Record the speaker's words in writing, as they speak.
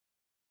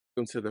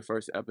Welcome to the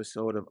first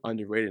episode of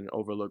Underrated and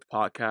Overlooked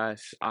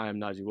Podcast. I am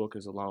Najee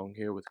Wilkins along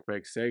here with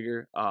Craig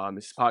Sager.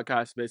 This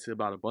podcast is basically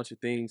about a bunch of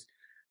things.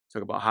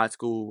 Talk about high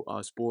school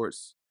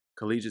sports,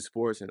 collegiate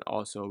sports, and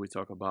also we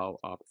talk about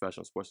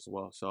professional sports as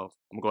well. So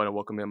I'm going to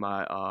welcome in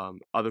my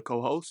other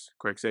co-host,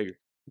 Craig Sager.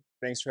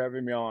 Thanks for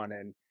having me on.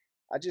 And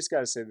I just got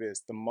to say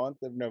this, the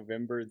month of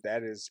November,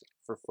 that is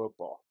for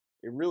football.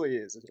 It really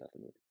is.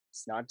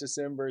 It's not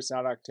December, it's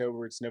not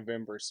October, it's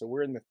November. So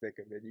we're in the thick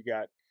of it. You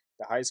got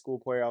the high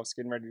school playoffs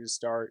getting ready to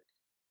start.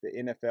 The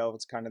NFL,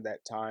 it's kind of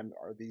that time.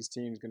 Are these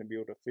teams going to be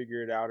able to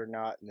figure it out or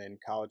not? And then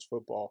college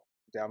football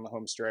down the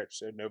home stretch.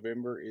 So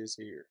November is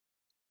here.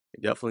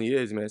 It definitely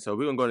is, man. So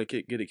we're gonna go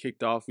to get it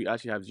kicked off. We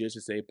actually have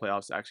GSSA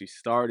playoffs actually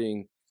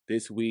starting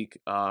this week.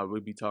 We'll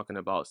be talking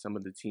about some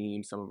of the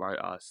teams, some of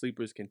our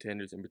sleepers,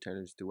 contenders, and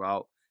pretenders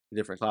throughout the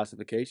different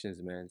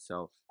classifications, man.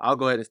 So I'll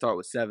go ahead and start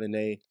with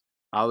 7A.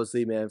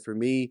 Obviously, man, for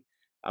me,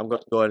 I'm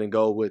going to go ahead and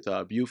go with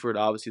Buford,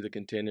 obviously the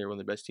contender, one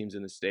of the best teams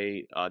in the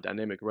state.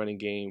 Dynamic running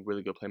game,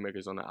 really good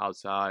playmakers on the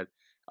outside.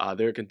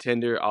 They're a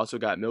contender. Also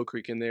got Mill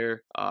Creek in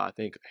there. I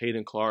think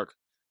Hayden Clark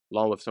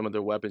along with some of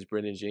their weapons,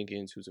 Brendan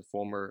Jenkins, who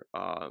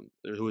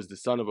is the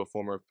son of a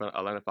former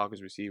Atlanta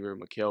Falcons receiver,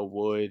 Mikael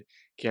Wood,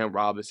 Cam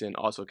Robinson,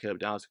 also Caleb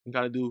Downs, can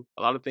kind of do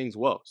a lot of things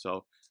well.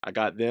 So I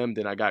got them.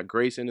 Then I got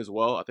Grayson as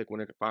well. I think when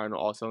they're firing on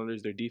all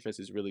cylinders, their defense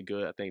is really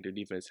good. I think their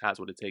defense has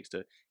what it takes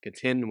to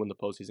contend when the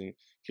postseason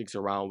kicks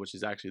around, which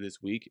is actually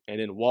this week. And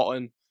then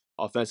Walton,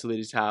 offensively,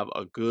 just have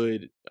a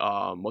good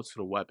most of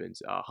the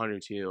weapons. Hunter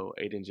Teal,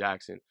 Aiden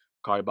Jackson,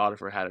 Kari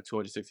Botifer had a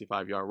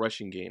 265-yard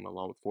rushing game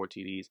along with 4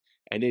 TDs.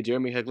 And then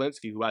Jeremy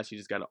Heglinski, who actually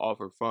just got an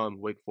offer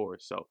from Wake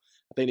Forest. So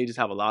I think they just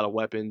have a lot of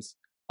weapons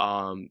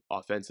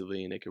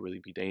offensively, and they could really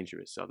be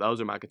dangerous. So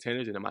those are my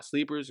contenders. And then my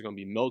sleepers are going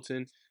to be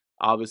Milton.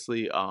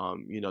 Obviously, they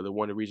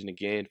won the region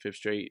again, fifth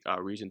straight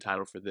region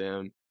title for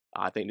them.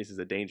 I think this is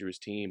a dangerous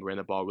team. Ran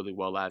the ball really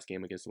well last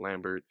game against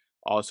Lambert.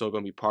 Also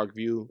going to be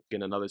Parkview,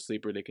 again, another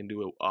sleeper. They can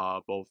do it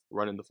both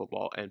running the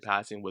football and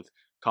passing with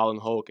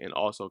Colin Hulk and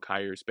also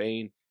Kyrie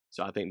Spain.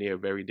 So I think they are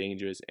very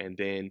dangerous. And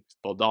then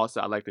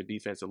Valdosta, I like their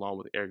defense along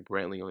with Eric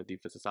Brantley on the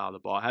defensive side of the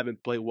ball. I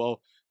haven't played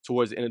well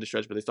towards the end of the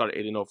stretch, but they started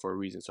 8-0 for a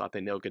reason. So I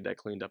think they'll get that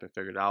cleaned up and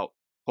figured out.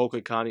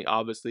 Colquitt County,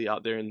 obviously,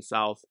 out there in the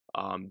South,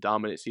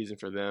 dominant season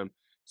for them.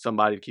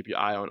 Somebody to keep your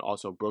eye on.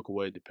 Also,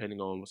 Brookwood, depending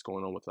on what's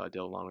going on with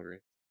Dale Lonergan.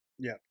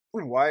 Yeah.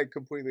 Well, I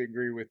completely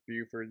agree with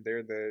Buford.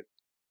 They're the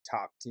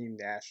top team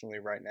nationally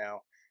right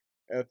now.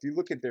 If you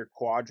look at their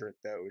quadrant,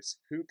 though, is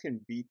who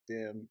can beat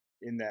them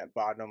in that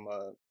bottom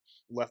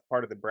left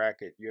part of the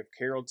bracket? You have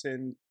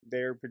Carrollton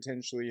there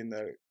potentially in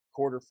the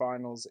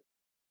quarterfinals,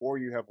 or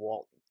you have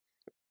Walton.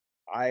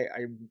 I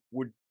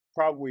would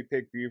probably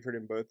pick Buford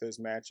in both those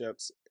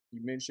matchups.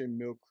 You mentioned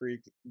Mill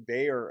Creek.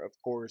 They are, of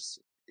course,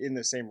 in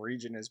the same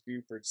region as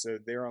Buford, so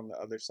they're on the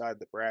other side of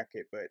the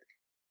bracket. But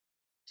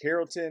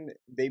Carrollton,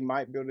 they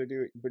might be able to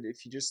do it, but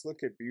if you just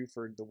look at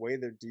Buford, the way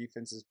their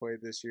defense has played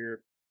this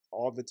year,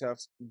 all the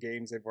tough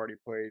games they've already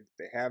played,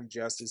 they have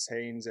Justice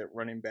Haynes at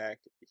running back.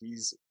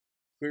 He's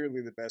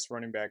clearly the best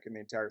running back in the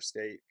entire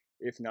state,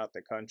 if not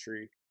the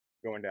country,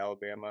 going to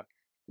Alabama.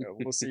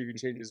 We'll see if he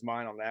changes his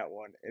mind on that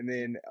one. And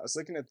then I was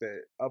looking at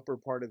the upper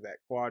part of that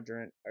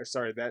quadrant, or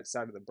sorry, that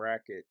side of the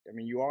bracket. I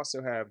mean, you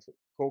also have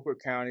Colquitt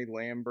County,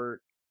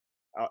 Lambert.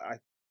 I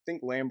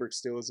think Lambert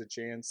still has a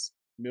chance.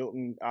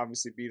 Milton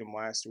obviously beat them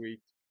last week.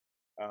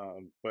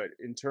 But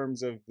in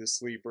terms of the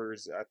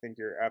sleepers, I think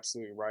you're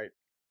absolutely right.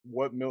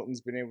 What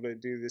Milton's been able to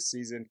do this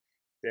season,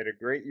 they had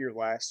a great year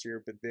last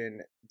year, but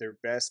then their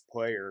best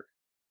player,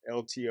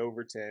 LT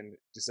Overton,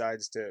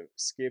 decides to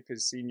skip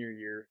his senior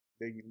year.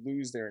 They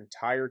lose their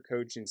entire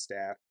coaching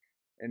staff,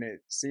 and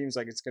it seems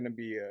like it's going to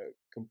be a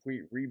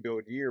complete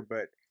rebuild year.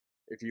 But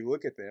if you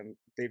look at them,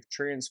 they've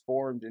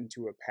transformed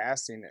into a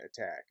passing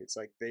attack. It's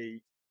like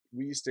we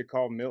used to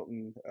call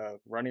Milton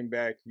running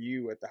back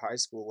U at the high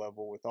school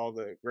level with all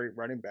the great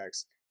running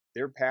backs.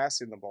 They're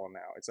passing the ball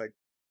now. It's like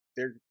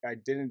their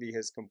identity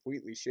has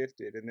completely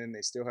shifted, and then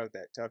they still have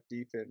that tough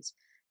defense.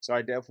 So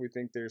I definitely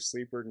think they're a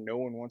sleeper. No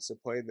one wants to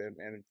play them,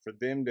 and for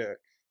them to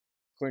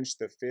clinch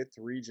the fifth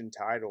region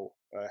title,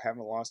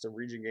 haven't lost a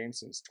region game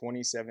since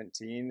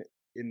 2017.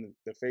 In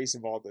the face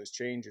of all those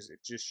changes, it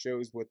just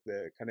shows what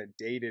the kind of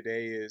day to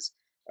day is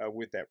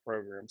with that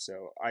program.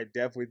 So I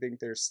definitely think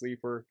they're a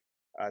sleeper.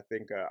 I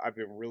think I've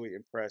been really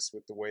impressed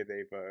with the way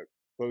they've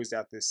closed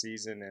out this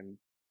season and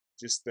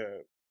just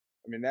the.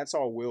 I mean, that's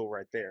all will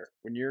right there.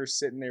 When you're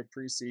sitting there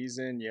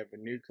preseason, you have a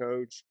new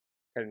coach,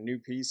 kind of new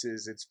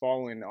pieces. It's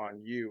falling on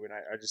you, and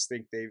I just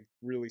think they've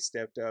really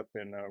stepped up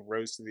and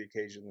rose to the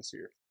occasion this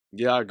year.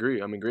 Yeah, I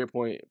agree. I mean, great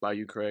point by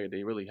you, Craig.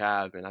 They really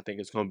have, and I think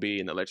it's going to be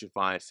an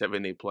electrifying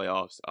 7A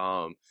playoffs.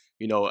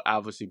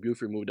 Obviously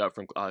Buford moved up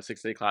from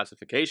 6A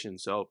classification,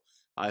 so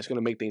it's going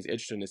to make things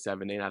interesting in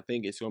 7A. And I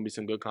think it's going to be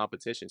some good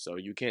competition. So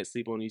you can't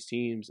sleep on these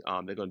teams.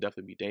 They're going to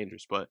definitely be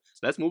dangerous. But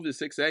let's move to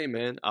 6A,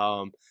 man.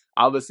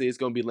 Obviously it's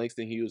going to be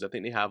Langston Hughes. I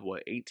think they have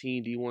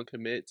 18 D1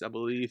 commits, I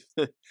believe.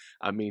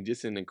 I mean,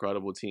 just an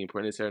incredible team.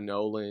 Prentice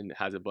Nolan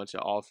has a bunch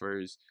of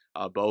offers.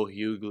 Bo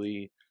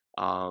Hughley.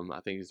 I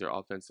think it's their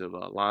offensive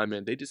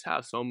lineman. They just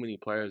have so many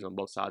players on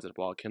both sides of the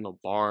ball. Kendall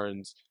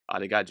Barnes,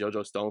 they got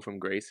JoJo Stone from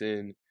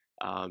Grayson.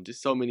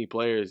 Just so many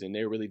players, and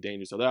they're really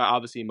dangerous. So they're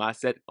obviously my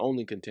set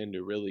only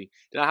contender, really.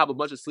 Then I have a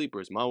bunch of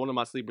sleepers. One of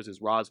my sleepers is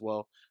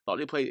Roswell. Thought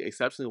they played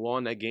exceptionally well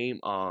in that game.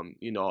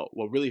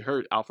 What really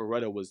hurt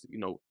Alpharetta was,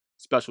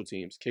 special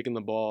teams, kicking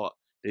the ball.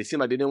 They seemed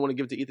like they didn't want to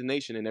give it to Ethan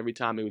Nation, and every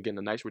time they were getting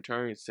a nice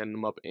return, sending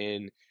them up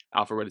in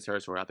Alpharetta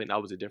territory. I think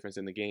that was the difference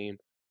in the game.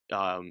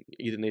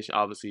 Ethan Nation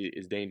obviously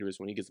is dangerous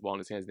when he gets the ball in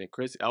his hands. And then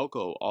Chris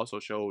Elko also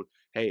showed,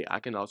 hey,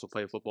 I can also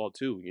play football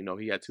too.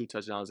 He had 2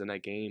 touchdowns in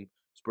that game,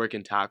 was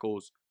breaking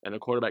tackles, and the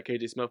quarterback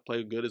KJ Smith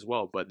played good as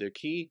well. But their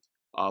key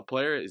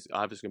player is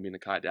obviously going to be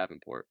Nakai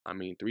Davenport. I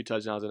mean, 3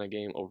 touchdowns in that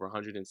game, over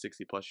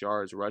 160 plus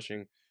yards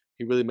rushing.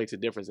 He really makes a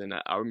difference. And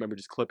I remember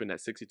just clipping that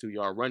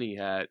 62-yard run he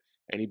had,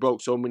 and he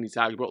broke so many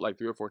tackles, broke like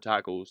 3 or 4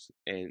 tackles,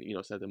 and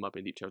set them up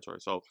in deep territory.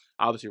 So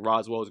obviously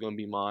Roswell is going to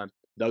be mine.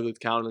 Douglas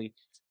County,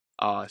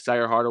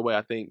 Sire Hardaway,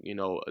 I think,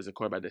 is a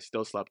quarterback that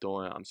still slept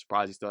on. I'm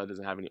surprised he still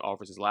doesn't have any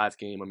offers his last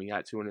game. I mean, he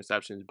had 2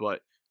 interceptions,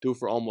 but threw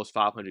for almost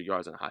 500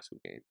 yards in a high school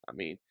game. I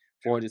mean,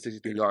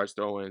 463 yards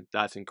throwing.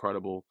 That's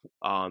incredible.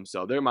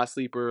 So they're my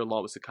sleeper,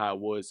 along with Sakai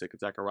Woods,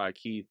 Zachariah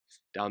Keith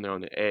down there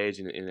on the edge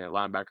in that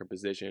linebacker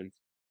position.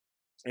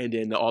 And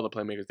then all the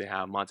playmakers they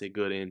have, Monte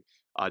Gooden,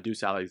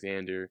 Deuce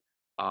Alexander,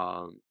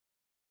 um,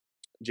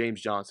 James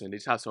Johnson. They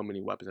just have so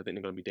many weapons. I think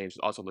they're going to be dangerous.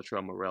 Also,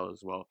 Latrell Morrell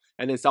as well.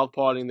 And then South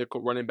Paulding, their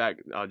running back,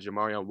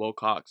 Jamarion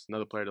Wilcox,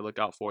 another player to look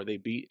out for. They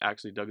beat,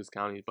 actually, Douglas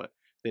County, but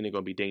then they're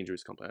going to be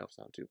dangerous come playoffs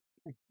time, too.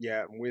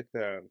 Yeah, with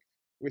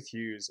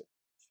Hughes,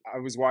 I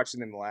was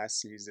watching them last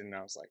season, and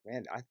I was like,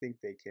 man, I think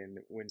they can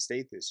win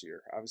state this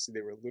year. Obviously,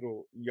 they were a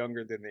little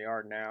younger than they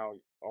are now.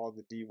 All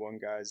the D1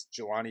 guys,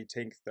 Jelani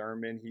Tank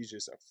Thurman, he's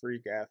just a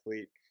freak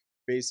athlete,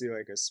 basically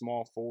like a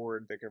small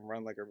forward that can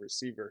run like a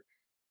receiver,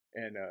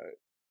 and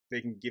they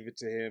can give it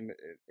to him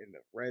in the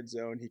red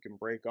zone. He can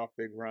break off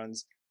big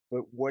runs.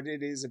 But what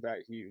it is about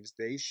Hughes,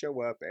 they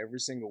show up every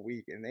single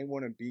week and they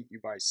want to beat you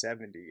by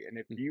 70. And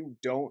if you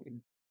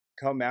don't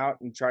come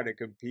out and try to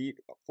compete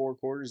 4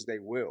 quarters, they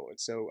will. And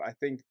so I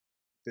think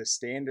the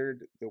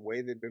standard, the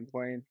way they've been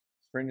playing,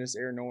 Prentice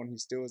Aaron, he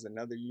still has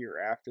another year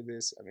after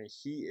this. I mean,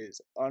 he is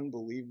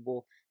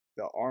unbelievable.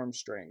 The arm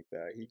strength,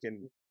 he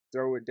can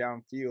throw it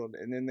downfield,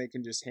 and then they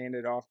can just hand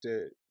it off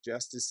to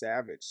Justice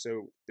Savage.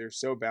 So they're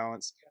so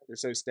balanced, they're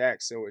so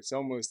stacked. So it's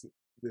almost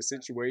the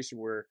situation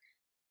where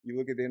you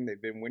look at them,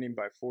 they've been winning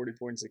by 40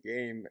 points a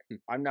game.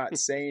 I'm not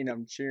saying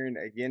I'm cheering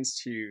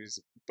against Hughes,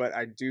 but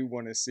I do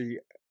want to see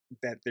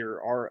that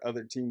there are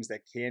other teams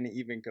that can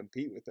even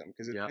compete with them,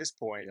 because at Yeah, this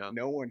point, yeah.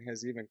 no one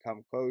has even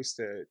come close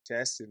to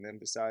testing them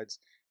besides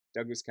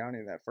Douglas County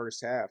in that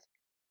first half.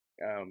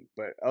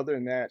 But other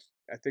than that,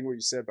 I think what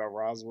you said about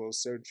Roswell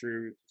is so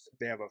true.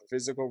 They have a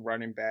physical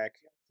running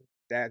back.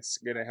 That's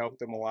going to help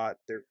them a lot.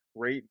 They're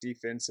great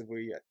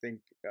defensively. I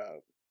think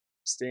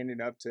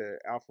standing up to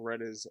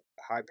Alpharetta's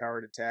high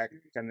powered attack,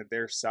 kind of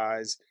their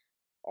size,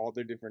 all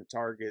their different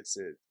targets,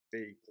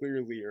 they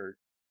clearly are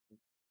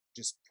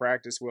just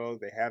practice well.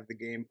 They have the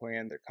game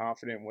plan. They're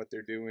confident in what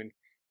they're doing.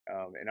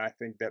 And I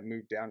think that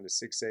move down to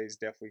 6A is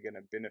definitely going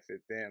to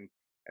benefit them.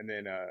 And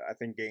then I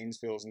think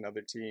Gainesville is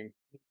another team.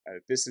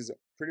 This has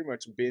pretty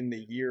much been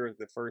the year of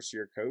the first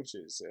year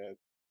coaches.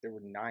 There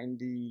were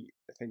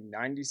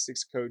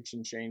 96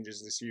 coaching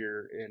changes this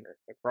year in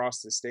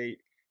across the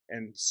state,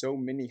 and so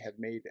many have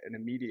made an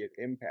immediate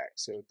impact.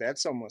 So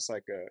that's almost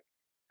like a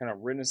kind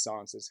of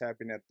renaissance that's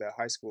happening at the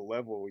high school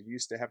level. We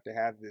used to have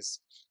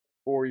this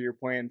 4 year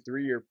plan,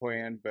 3 year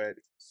plan, but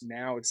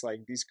now it's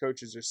like these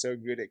coaches are so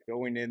good at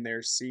going in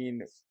there,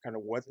 seeing kind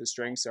of what the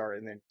strengths are,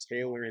 and then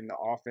tailoring the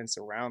offense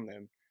around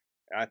them.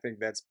 And I think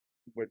that's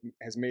what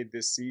has made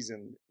this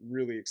season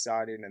really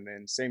exciting. And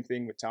then same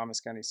thing with Thomas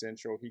County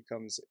Central. He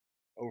comes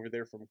over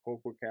there from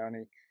Colquitt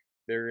County.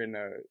 They're in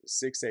a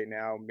 6A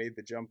now, made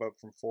the jump up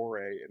from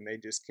 4A, and they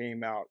just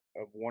came out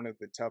of one of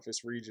the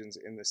toughest regions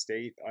in the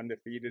state,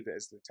 undefeated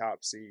as the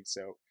top seed.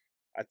 So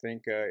I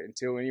think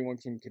until anyone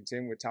can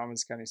contend with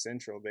Thomas County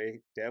Central, they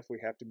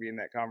definitely have to be in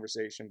that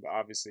conversation. But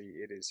obviously,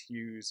 it is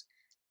Hughes'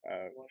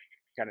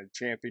 kind of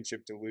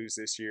championship to lose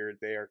this year.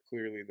 They are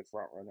clearly the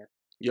front runner.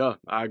 Yeah,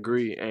 I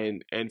agree.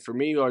 And for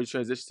me, or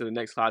transition to the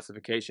next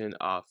classification,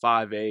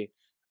 5A. I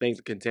think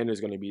the contender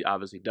is going to be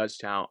obviously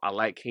Dutchtown. I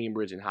like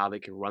Cambridge and how they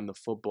can run the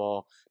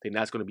football. I think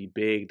that's going to be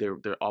big. Their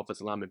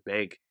offensive lineman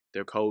beg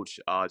their coach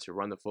to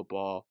run the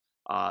football.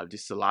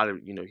 Just a lot of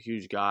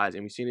huge guys,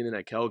 and we've seen it in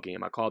that Kell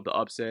game. I called the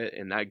upset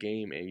in that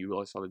game, and you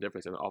really saw the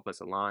difference in the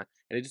offensive line,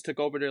 and it just took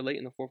over there late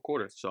in the fourth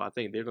quarter. So I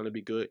think they're going to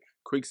be good.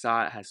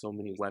 Creekside has so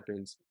many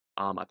weapons.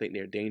 I think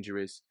they're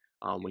dangerous.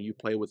 When you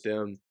play with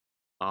them,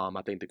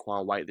 I think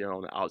Daquan White there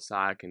on the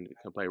outside can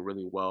play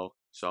really well.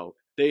 So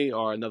they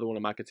are another one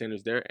of my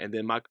contenders there. And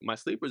then my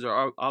sleepers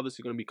are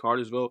obviously going to be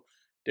Cartersville.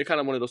 they're kind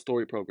of one of those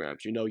story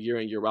programs. You know, year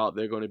in year out,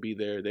 they're going to be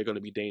there. They're going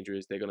to be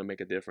dangerous. They're going to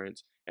make a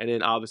difference. And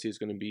then obviously it's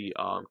going to be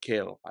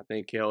Kale. I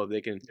think Kale, if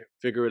they can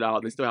figure it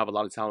out, they still have a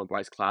lot of talent.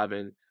 Bryce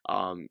Clavin,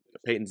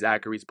 Peyton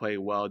Zachary's played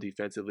well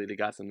defensively. They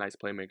got some nice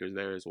playmakers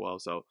there as well.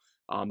 So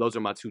those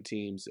are my two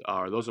teams.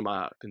 Those are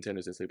my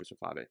contenders and sleepers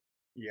for 5A.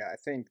 Yeah, I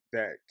think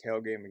that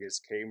Cal game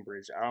against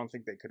Cambridge, I don't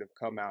think they could have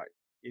come out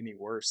any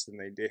worse than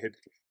they did.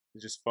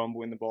 Just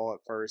fumbling the ball at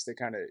first. They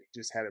kind of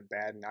just had a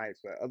bad night.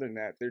 But other than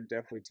that, they're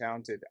definitely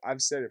talented.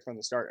 I've said it from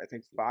the start. I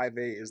think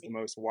 5A is the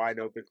most wide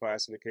open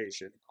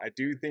classification. I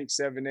do think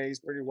 7A is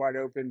pretty wide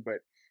open, but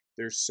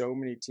there's so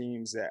many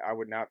teams that I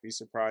would not be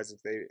surprised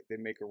if they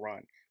make a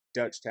run.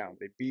 Dutchtown,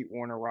 they beat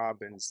Warner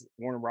Robins.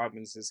 Warner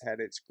Robins has had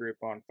its grip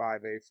on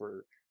 5A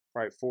for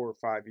probably 4 or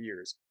 5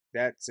 years.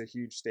 That's a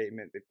huge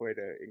statement. They played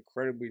an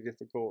incredibly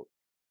difficult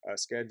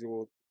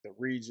schedule. The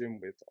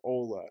region with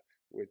Ola,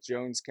 with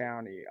Jones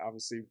County,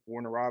 obviously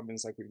Warner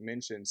Robins, like we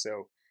mentioned.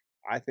 So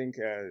I think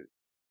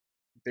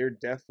they're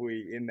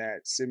definitely in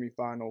that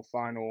semifinal,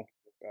 final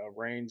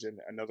range. And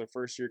another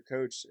first year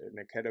coach,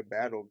 Niketa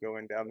Battle,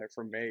 going down there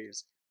from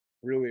Mays.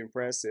 Really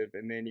impressive.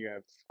 And then you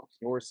have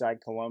Northside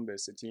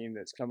Columbus, a team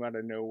that's come out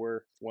of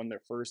nowhere, won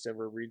their first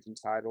ever region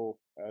title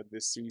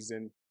this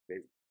season. They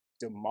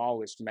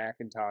demolished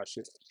McIntosh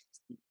at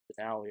the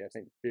finale, I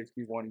think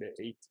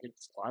 51-18.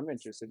 So I'm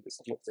interested to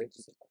see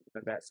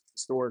that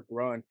historic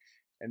run.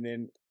 And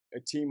then a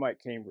team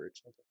like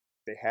Cambridge,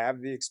 they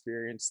have the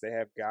experience. They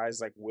have guys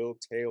like Will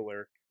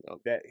Taylor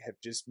that have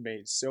just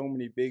made so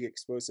many big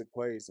explosive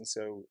plays. And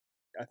so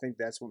I think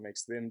that's what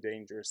makes them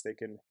dangerous. They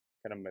can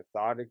kind of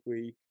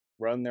methodically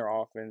run their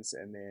offense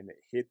and then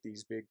hit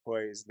these big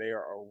plays. They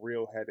are a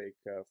real headache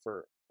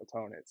for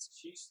opponents.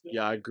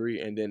 Yeah, I agree.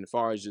 And then as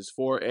far as just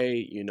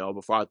 4A, you know,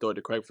 before I throw it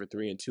to Craig for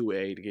 3 and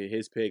 2A to get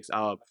his picks,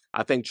 I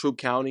think Troop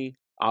County,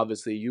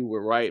 obviously you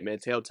were right, man.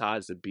 Tail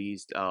Todd's a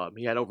beast.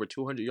 He had over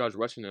 200 yards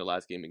rushing in the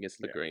last game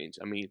against Yeah. LaGrange.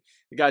 I mean,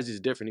 the guy's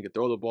just different. He could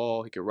throw the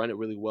ball, he could run it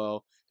really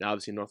well. And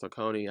obviously North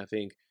Oconee, I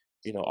think,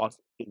 you know, also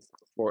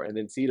four, and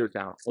then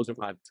Cedartown. Those are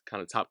my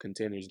kind of top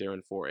contenders there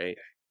in 4A.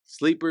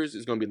 Sleepers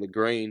is going to be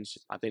LaGrange.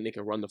 I think they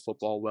can run the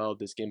football well.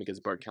 This game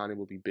against Burke County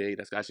will be big.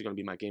 That's actually going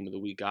to be my game of the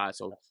week, guys.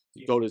 So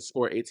go to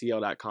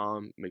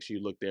scoreatl.com. Make sure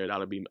you look there.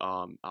 That'll be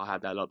I'll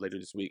have that up later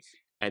this week.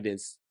 And then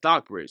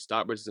Stockbridge.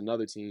 Stockbridge is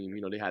another team.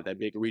 You know, they had that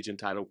big region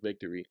title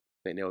victory. I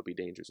think they'll be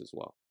dangerous as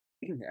well.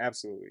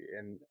 Absolutely.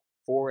 And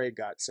 4A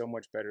got so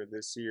much better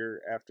this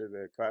year after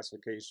the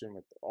classification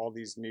with all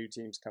these new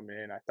teams coming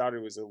in. I thought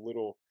it was a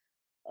little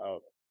uh,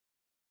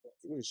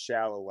 it was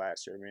shallow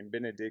last year. I mean,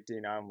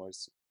 Benedictine, I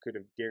almost could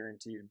have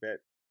guaranteed bet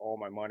all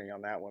my money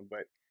on that one,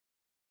 but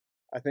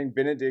I think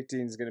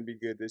Benedictine is going to be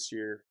good this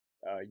year.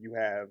 You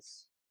have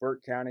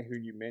Burke County, who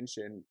you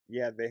mentioned.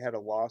 Yeah, they had a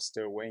loss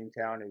to Wayne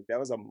County. That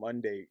was a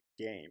Monday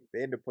game.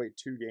 They had to play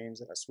 2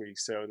 games last week,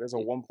 so there's a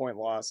 1 point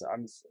loss.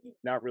 I'm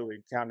not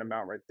really counting them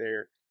out right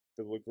there.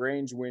 The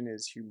LaGrange win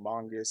is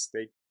humongous.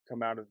 They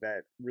come out of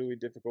that really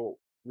difficult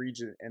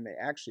region, and they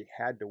actually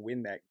had to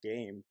win that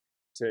game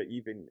to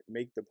even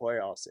make the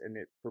playoffs, and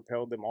it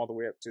propelled them all the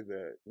way up to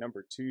the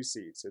number 2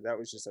 seed. So that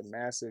was just a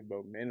massive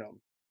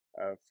momentum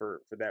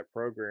for that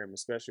program,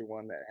 especially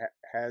one that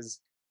has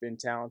been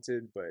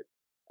talented. But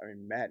I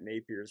mean, Matt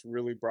Napier's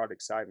really brought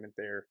excitement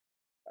there,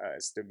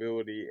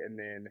 stability, and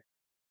then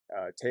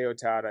Teo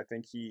Todd. I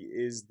think he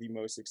is the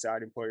most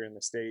exciting player in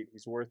the state.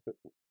 He's worth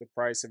the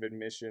price of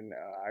admission.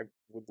 I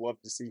would love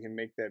to see him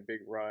make that big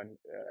run.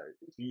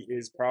 He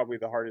is probably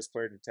the hardest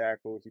player to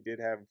tackle. He did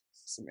have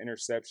some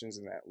interceptions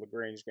in that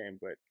Lagrange game,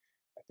 but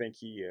I think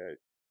he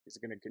is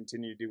going to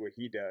continue to do what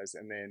he does.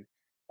 And then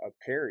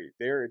Perry,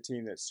 they're a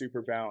team that's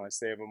super balanced.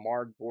 They have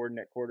Amar Gordon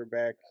at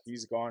quarterback.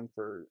 He's gone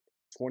for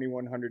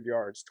 2,100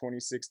 yards,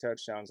 26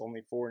 touchdowns,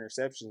 only 4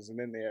 interceptions. And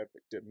then they have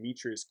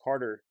Demetrius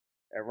Carter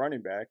at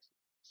running back.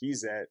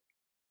 He's at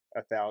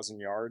 1,000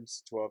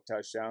 yards, 12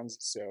 touchdowns.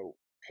 So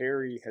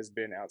Perry has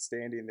been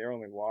outstanding. Their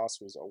only loss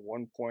was a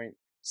 1 point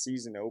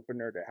season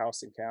opener to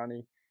Houston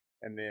County.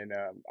 And then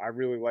I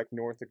really like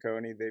North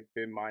Oconee. They've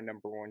been my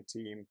number 1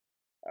 team.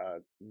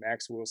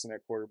 Max Wilson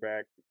at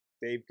quarterback.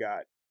 They've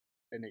got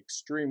an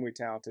extremely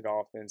talented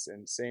offense,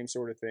 and same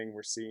sort of thing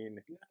we're seeing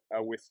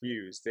with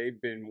Hughes. They've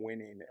been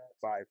winning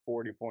by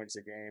 40 points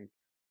a game,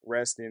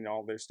 resting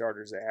all their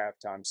starters at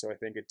halftime. So I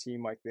think a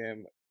team like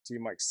them, a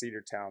team like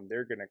Cedartown,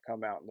 they're going to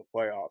come out in the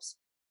playoffs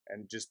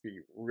and just be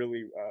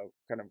really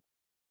kind of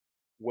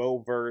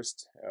well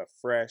versed,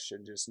 fresh,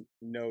 and just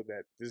know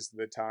that this is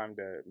the time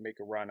to make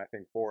a run. I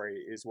think 4A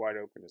is wide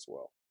open as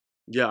well.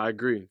 Yeah, I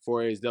agree.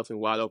 4A is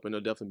definitely wide open.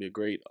 It'll definitely be a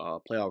great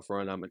playoff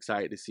run. I'm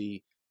excited to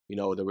see, you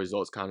know, the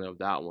results kind of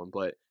that one.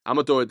 But I'm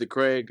gonna throw it to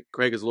Craig.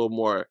 Craig is a little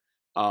more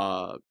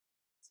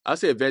I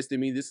say advanced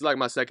than me. This is like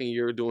my second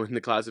year doing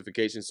the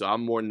classification, so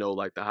I'm more know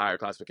like the higher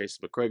classifications.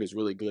 But Craig is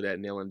really good at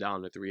nailing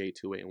down the 3A,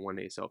 2A, and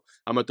 1A. So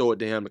I'm gonna throw it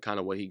to him to kind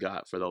of what he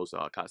got for those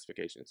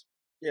classifications.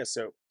 Yeah,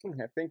 so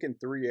I think in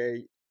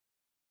 3A,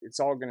 it's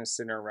all going to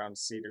center around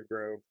Cedar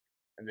Grove.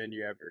 And then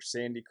you have your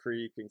Sandy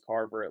Creek and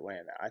Carver,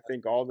 Atlanta. I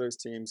think all those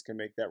teams can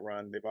make that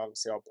run. They've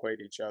obviously all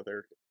played each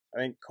other. I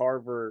think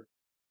Carver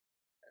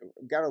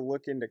got to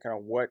look into kind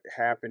of what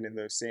happened in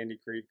the Sandy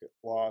Creek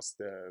loss,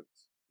 the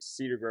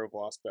Cedar Grove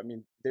loss. But I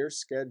mean, their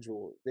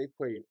schedule, they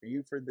played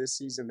Buford this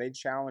season. They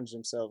challenged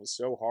themselves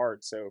so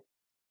hard. So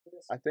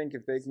I think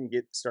if they can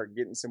start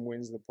getting some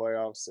wins in the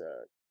playoffs,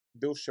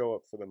 they'll show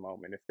up for the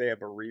moment. If they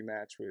have a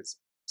rematch with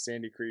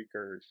Sandy Creek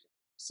or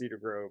Cedar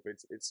Grove,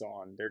 it's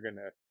on. They're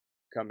gonna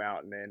come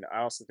out. And then I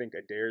also think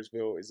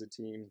Adairsville is a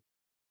team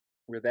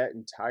where that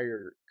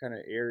entire kind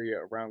of area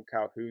around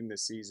Calhoun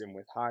this season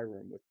with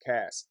Hiram, with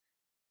Cass,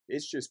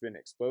 it's just been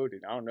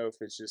exploding. I don't know if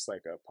it's just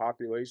like a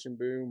population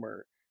boom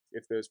or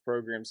if those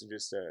programs have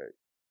just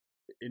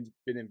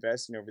been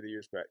investing over the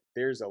years, but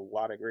there's a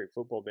lot of great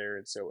football there.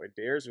 And so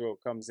Adairsville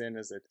comes in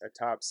as a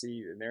top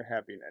seed, and they're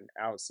having an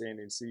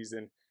outstanding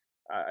season.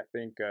 I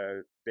think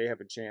they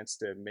have a chance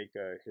to make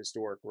a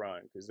historic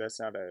run because that's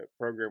not a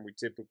program we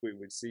typically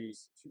would see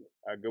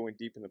going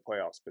deep in the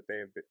playoffs. But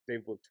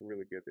they've looked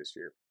really good this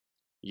year.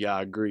 Yeah,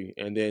 I agree.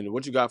 And then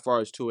what you got as far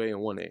as 2A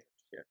and 1A?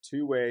 Yeah,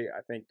 two-way.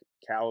 I think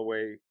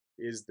Callaway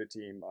is the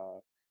team.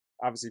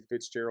 Obviously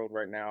Fitzgerald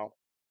right now,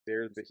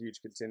 they're the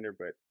huge contender,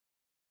 but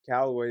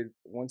Callaway,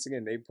 once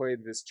again, they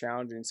played this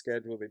challenging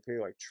schedule. They play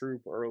like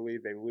Troop early,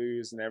 they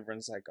lose, and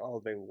everyone's like,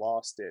 oh, they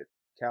lost it.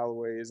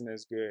 Callaway isn't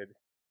as good.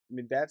 I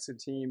mean, that's a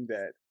team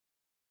that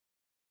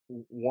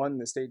won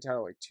the state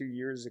title like 2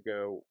 years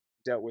ago,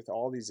 dealt with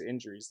all these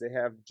injuries. They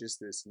have just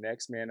this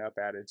next man up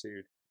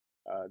attitude.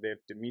 They have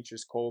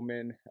Demetrius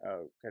Coleman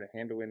kind of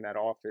handling that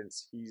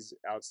offense. He's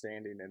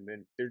outstanding. And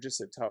then they're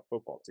just a tough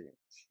football team.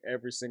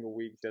 Every single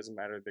week, doesn't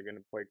matter. They're going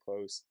to play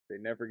close. They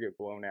never get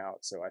blown out.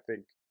 So I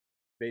think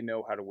they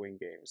know how to win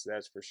games.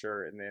 That's for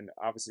sure. And then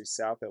obviously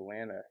South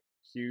Atlanta,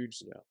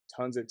 huge,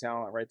 tons of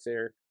talent right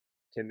there.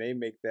 Can they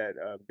make that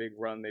big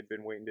run they've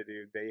been waiting to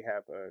do? They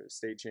have a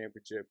state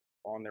championship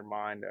on their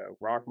mind.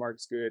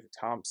 Rockmark's good.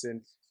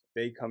 Thompson,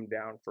 they come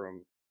down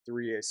from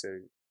 3A, so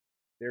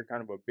they're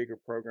kind of a bigger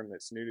program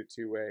that's new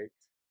to 2A.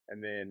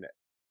 And then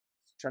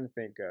trying to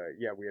think,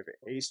 yeah, we have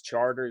Ace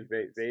Charter.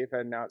 They've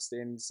had an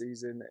outstanding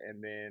season,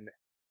 and then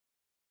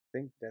I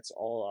think that's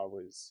all I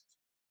was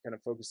kind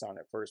of focused on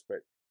at first. But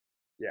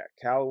yeah,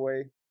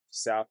 Callaway,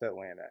 South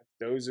Atlanta.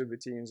 Those are the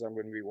teams I'm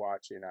going to be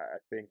watching. I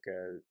think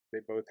they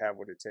both have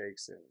what it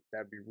takes, and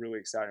that'd be really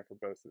exciting for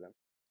both of them.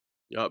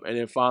 Yup. And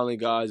then finally,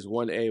 guys,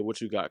 1A,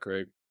 what you got,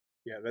 Craig?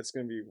 Yeah, that's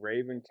going to be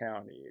Raven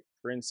County,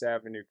 Prince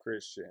Avenue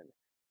Christian.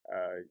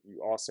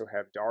 You also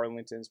have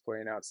Darlington's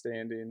playing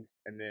outstanding,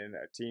 and then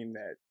a team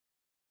that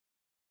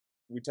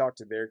we talked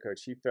to their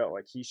coach. He felt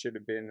like he should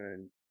have been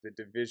in the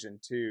Division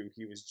 2.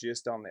 He was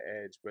just on the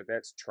edge, but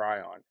that's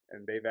Tryon,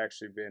 and they've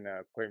actually been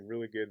playing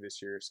really good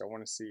this year. So I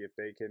want to see if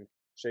they can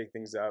shake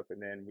things up.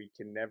 And then we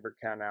can never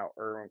count out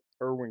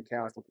Irwin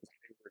County. They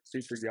were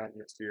super young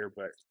this year,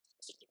 but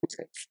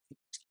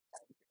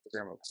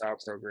program, a style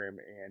program,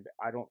 and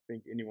I don't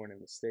think anyone in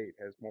the state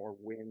has more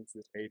wins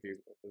than they do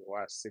over the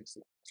last 6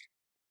 years.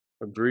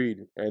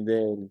 Agreed. And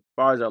then, as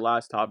far as our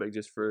last topic,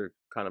 just for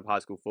kind of high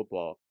school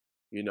football,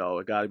 it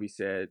got to be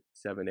said,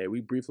 7A. We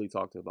briefly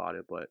talked about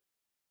it, but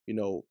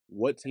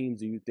what teams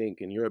do you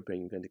think, in your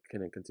opinion,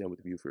 can contend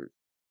with Buford?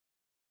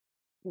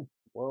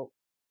 Well,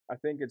 I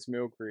think it's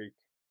Mill Creek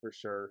for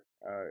sure,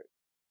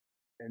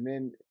 and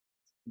then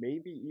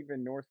maybe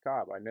even North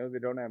Cobb. I know they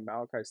don't have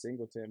Malachi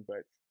Singleton,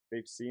 but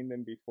they've seen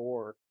them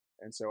before,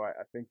 and so I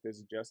think those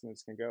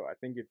adjustments can go. I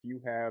think if you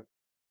have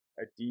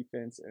a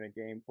defense and a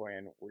game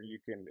plan where you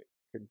can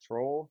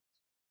control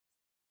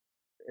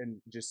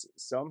and just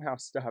somehow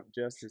stop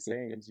Justice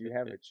Haynes, you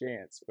have a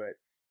chance. But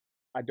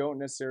I don't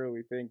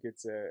necessarily think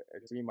it's a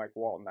team like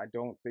Walton. I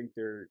don't think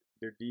their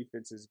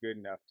defense is good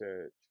enough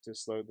to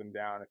slow them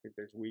down. I think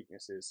there's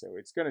weaknesses. So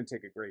it's going to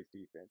take a great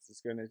defense.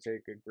 It's going to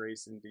take a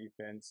Grayson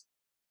defense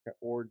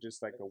or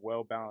just like a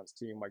well balanced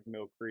team like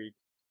Mill Creek,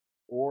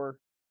 or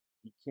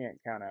you can't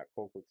count out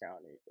Colquitt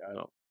County.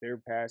 No. Their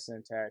passing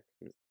attack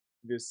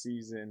this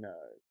season,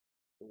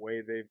 the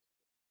way they've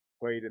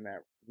played in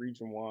that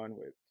Region 1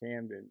 with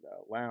Camden,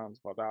 Lowndes,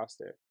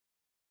 Valdosta,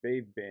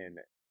 they've been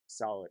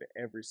solid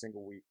every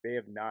single week. They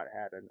have not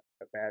had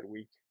a bad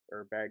week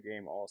or a bad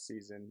game all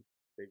season.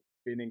 They've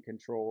been in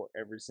control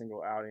every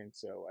single outing,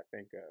 so I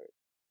think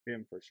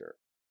them for sure.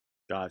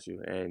 Got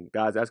you. And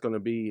guys, that's going to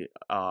be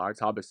our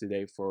topics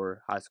today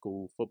for high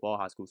school football,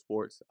 high school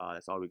sports.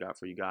 That's all we got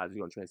for you guys. We're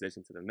going to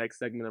transition to the next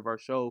segment of our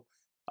show,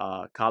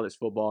 college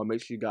football.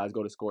 Make sure you guys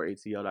go to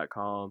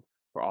scoreatl.com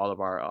for all of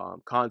our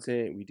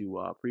content. We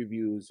do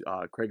previews.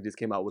 Craig just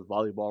came out with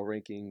volleyball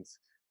rankings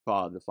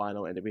for the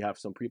final, and then we have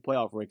some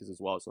pre-playoff rankings as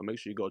well. So make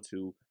sure you go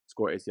to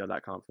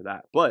scoreatl.com for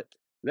that. But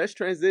let's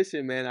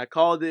transition, man. I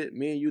called it.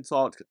 Me and you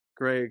talked,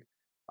 Craig.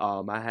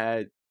 I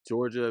had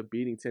Georgia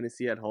beating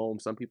Tennessee at home.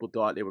 Some people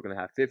thought they were going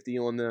to have 50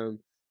 on them.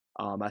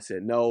 I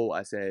said no.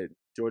 I said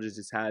Georgia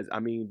just has,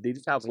 they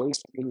just have way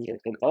too many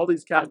in all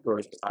these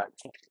categories.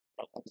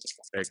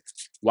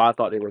 Why I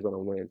thought they were going to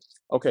win.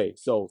 Okay,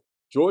 so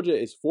Georgia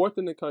is fourth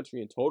in the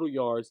country in total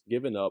yards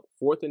given up,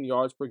 fourth in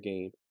yards per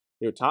game.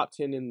 They're top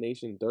 10 in the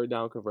nation in third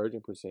down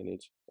conversion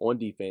percentage on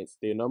defense.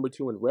 They're number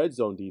 2 in red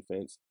zone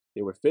defense.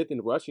 They were fifth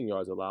in rushing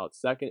yards allowed,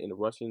 second in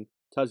rushing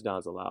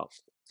touchdowns allowed.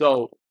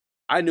 So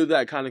I knew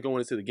that kind of going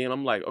into the game.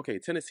 I'm like, okay,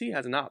 Tennessee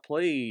has not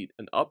played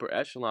an upper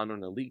echelon or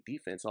an elite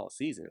defense all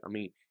season. I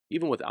mean,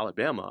 even with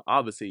Alabama,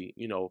 obviously,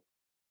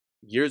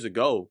 years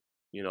ago,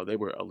 they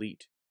were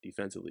elite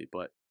defensively,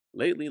 but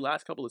lately,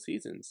 last couple of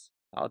seasons,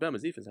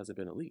 Alabama's defense hasn't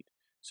been elite.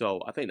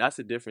 So I think that's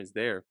the difference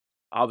there.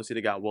 Obviously,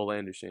 they got Will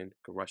Anderson,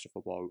 can rush the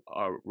football,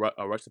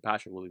 rush the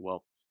passer really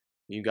well.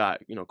 You got,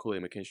 Kool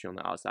McKinstry on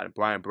the outside, and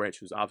Brian Branch,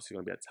 who's obviously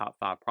going to be a top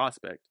 5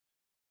 prospect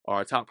or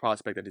a top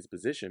prospect at his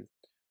position.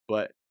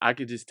 But I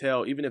could just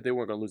tell, even if they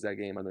weren't going to lose that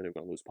game, I know they were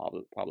going to lose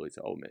probably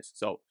to Ole Miss.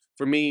 So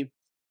for me,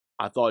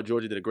 I thought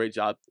Georgia did a great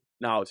job.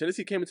 Now,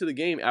 Tennessee came into the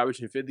game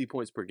averaging 50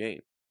 points per game.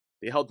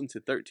 They held them to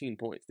 13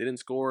 points. They didn't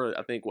score,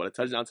 I think, a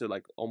touchdown to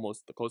like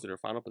almost the close to their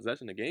final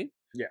possession of the game.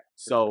 Yeah.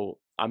 So,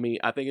 I mean,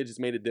 I think it just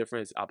made a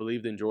difference. I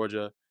believed in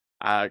Georgia.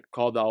 I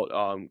called out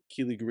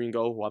Keely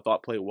Gringo, who I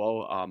thought played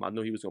well. I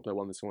knew he was going to play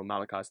well in this one.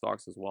 Malachi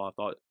Starks as well. I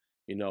thought,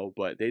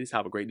 but they just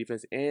have a great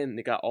defense. And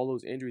they got all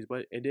those injuries,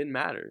 but it didn't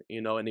matter,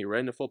 and they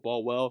ran the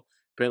football well.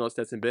 Depending on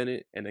Stetson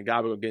Bennett, and the guy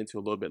we're going to get into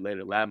a little bit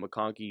later, Ladd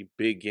McConkey,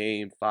 big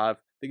game, I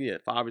think he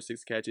had 5 or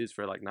 6 catches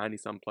for like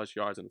 90-something plus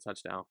yards and a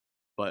touchdown.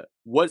 But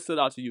what stood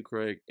out to you,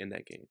 Craig, in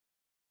that game?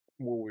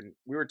 Well, when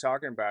we were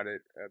talking about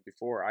it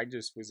before, I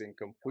just was in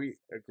complete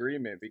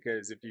agreement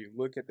because if you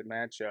look at the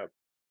matchup,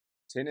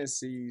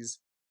 Tennessee's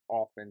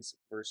offense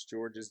versus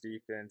Georgia's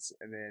defense,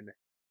 and then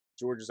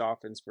Georgia's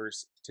offense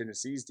versus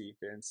Tennessee's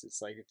defense,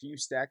 it's like if you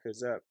stack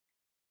those up,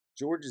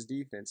 Georgia's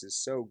defense is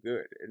so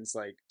good, and it's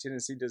like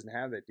Tennessee doesn't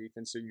have that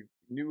defense, so you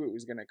knew it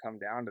was going to come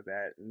down to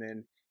that. And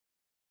then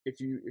if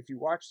you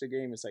watch the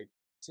game, it's like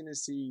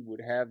Tennessee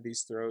would have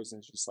these throws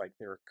and just like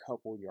they're a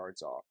couple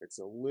yards off. It's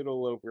a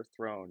little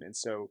overthrown, and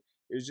so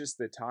it was just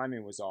the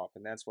timing was off,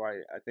 and that's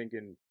why I think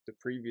in the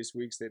previous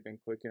weeks they've been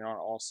clicking on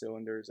all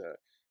cylinders.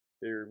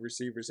 Their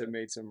receivers have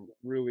made some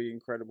really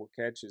incredible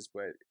catches,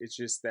 but it's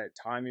just that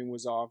timing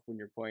was off when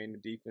you're playing the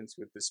defense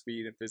with the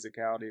speed and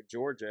physicality of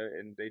Georgia,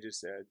 and they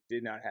just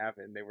did not have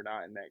it, and they were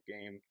not in that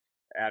game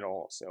at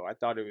all. So I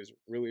thought it was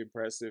really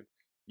impressive.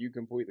 You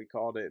completely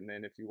called it, and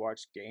then if you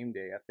watch game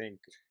day, I think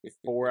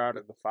 4 out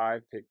of the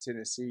 5 picked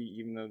Tennessee,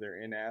 even though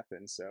they're in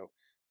Athens. So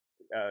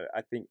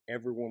I think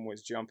everyone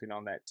was jumping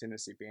on that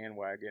Tennessee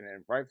bandwagon,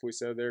 and rightfully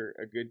so. They're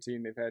a good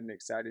team. They've had an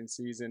exciting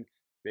season.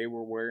 They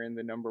were wearing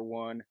the number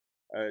one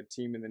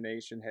team in the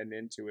nation heading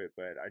into it,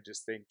 but I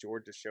just think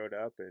Georgia showed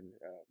up and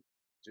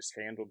just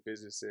handled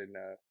business in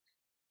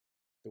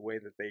the way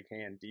that they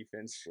can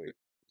defensively.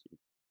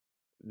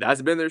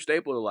 That's been their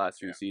staple the last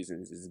few Yeah.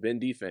 seasons. It's been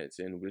defense,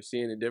 and we're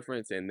seeing a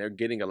difference. And they're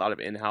getting a lot of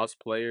in-house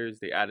players.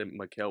 They added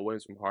Mikael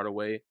Williams from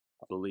Hardaway,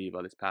 I believe,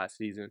 this past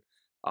season.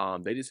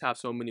 They just have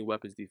so many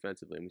weapons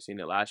defensively. And we've seen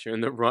it last year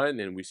in the run,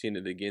 and we've seen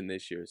it again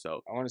this year.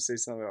 So, I want to say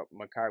something about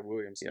Makai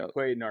Williams. He yeah,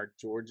 played in our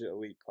Georgia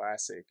Elite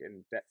Classic,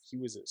 and that he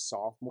was a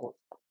sophomore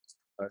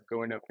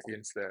going up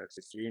against the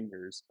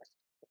juniors.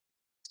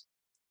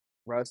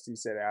 Rusty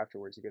said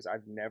afterwards, he goes,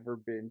 "I've never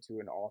been to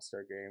an All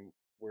Star game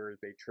where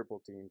they triple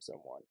team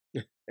someone."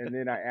 And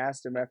then I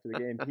asked him after the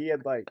game, he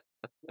had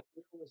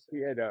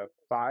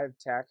 5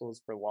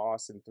 tackles for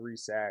loss and 3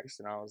 sacks,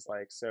 and I was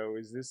like, "So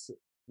was this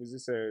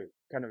a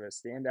kind of a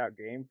standout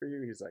game for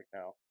you?" He's like,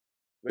 "No."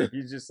 Like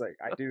he's just like,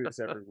 "I do this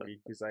every week."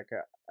 He's like,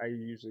 I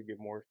usually get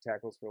more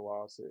tackles for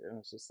loss," and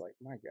it's just like,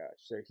 my gosh.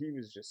 So he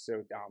was just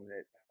so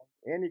dominant,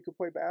 and he could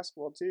play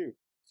basketball too.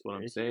 that's what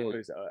I'm He saying.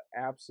 was an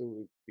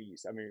absolute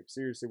beast. I mean,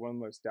 seriously, one of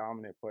the most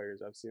dominant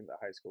players I've seen at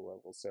the high school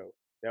level. So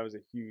that was a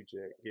huge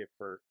gift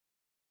for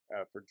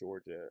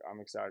Georgia. I'm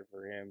excited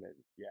for him, and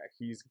yeah,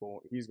 he's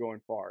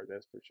going far.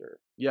 That's for sure.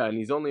 Yeah, and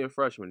he's only a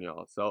freshman,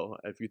 y'all. So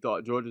if you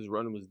thought Georgia's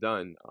run was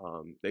done,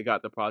 they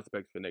got the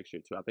prospects for next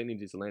year too. I think they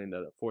just landed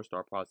a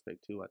 4-star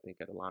prospect too. I think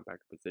at the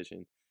linebacker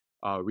position,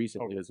 Oh,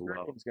 recently as well.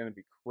 recruiting's going to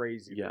be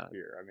crazy this Yeah,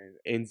 year. I mean,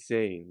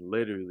 insane,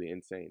 literally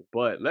insane.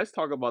 But let's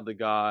talk about the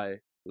guy,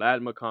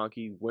 Ladd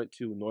McConkey, went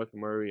to North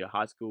Murray, a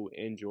high school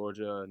in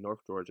Georgia, North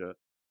Georgia.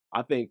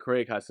 I think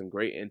Craig has some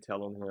great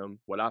intel on him.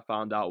 What I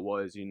found out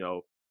was,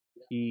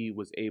 he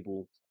was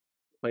able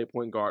to play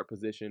point guard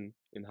position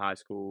in high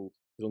school.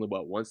 He's only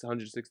about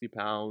 160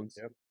 pounds.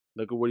 yep.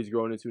 Look at what he's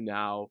growing into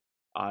now.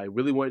 I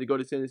really wanted to go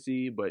to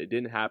Tennessee, but it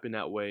didn't happen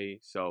that way.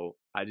 So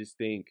I just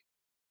think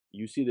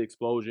you see the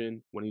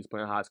explosion when he's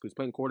playing high school. He's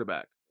playing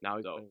quarterback now.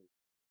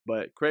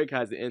 But Craig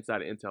has the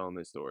inside intel on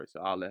this story, so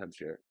I'll let him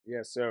share.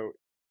 Yeah, so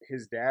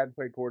his dad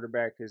played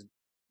quarterback, his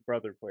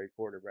brother played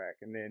quarterback,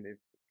 and then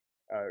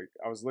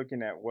I was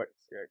looking at what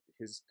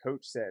his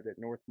coach said at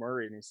North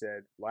Murray, and he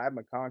said Lad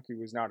McConkey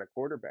was not a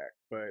quarterback,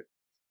 but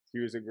he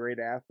was a great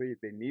athlete.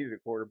 They needed a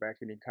quarterback,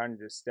 and he kind of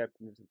just stepped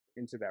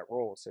into that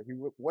role. So he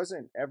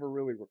wasn't ever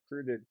really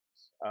recruited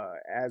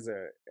as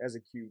a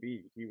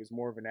QB. He was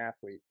more of an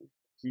athlete.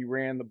 He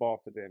ran the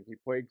ball for them. He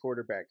played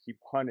quarterback. He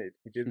punted.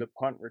 He did the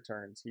punt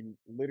returns. He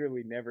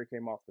literally never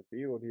came off the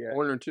field. He had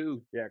Corner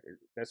two. Yeah,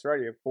 that's right.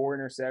 He had 4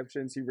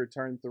 interceptions. He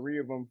returned 3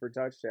 of them for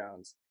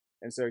touchdowns,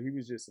 and so he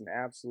was just an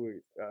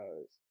absolute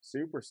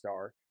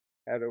superstar.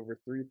 had over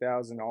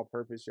 3,000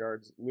 all-purpose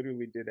yards,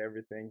 literally did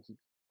everything. He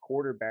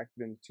quarterbacked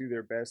them to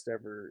their best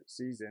ever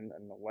season,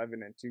 an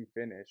 11-2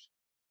 finish.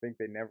 I think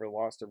they never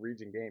lost a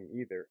region game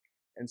either.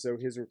 And so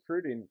his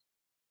recruiting,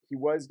 he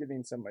was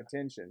getting some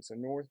attention. So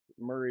North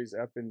Murray's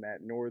up in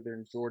that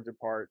northern Georgia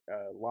part.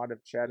 A lot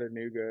of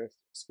Chattanooga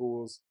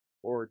schools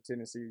or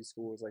Tennessee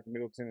schools like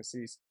Middle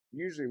Tennessee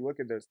usually look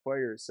at those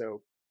players.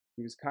 So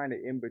he was kind of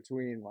in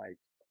between like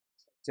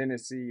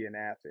Tennessee and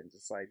Athens.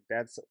 It's like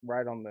that's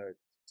right on the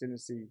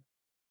Tennessee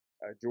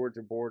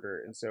Georgia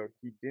border, and so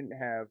he didn't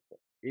have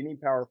any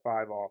Power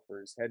Five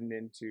offers heading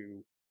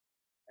into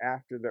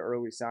after the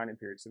early signing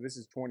period. So this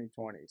is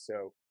 2020.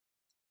 So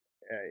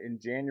in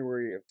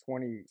January of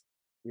 20,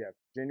 yeah,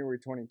 January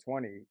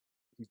 2020,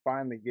 he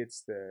finally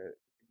gets the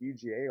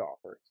UGA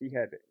offer. He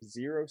had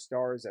 0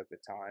 stars at the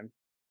time.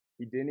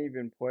 He didn't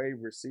even play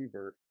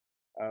receiver,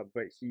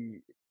 but he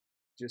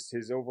just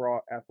his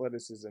overall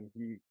athleticism.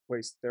 He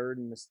placed third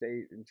in the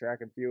state in track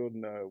and field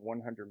in the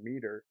 100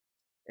 meter,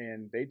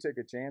 and they took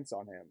a chance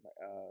on him.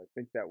 I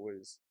think that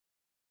was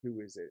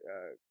who is it?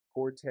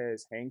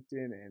 Cortez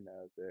Hankton and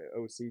the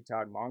OC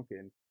Todd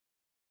Monken,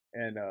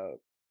 and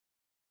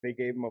they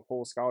gave him a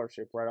full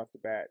scholarship right off the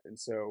bat. And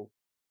so,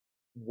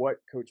 what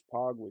Coach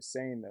Pog was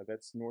saying though,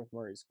 that's North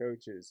Murray's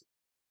coach, is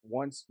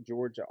once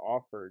Georgia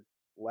offered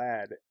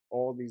Ladd,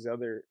 all these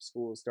other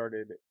schools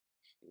started,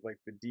 like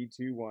the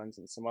D2 ones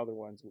and some other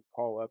ones would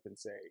call up and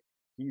say,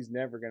 he's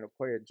never going to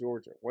play at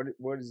Georgia.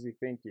 What is he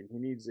thinking? He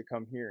needs to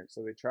come here. And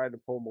so they tried to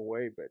pull him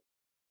away, but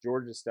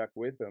Georgia stuck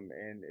with him.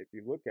 And if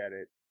you look at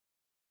it,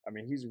 I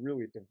mean, he's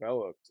really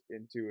developed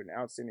into an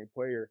outstanding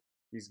player.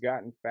 He's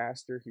gotten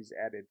faster. He's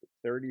added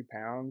 30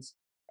 pounds.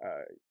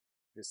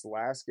 This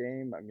last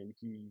game, I mean,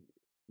 he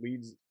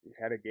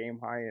had a game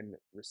high in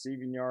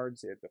receiving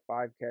yards. He had the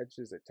 5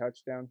 catches, a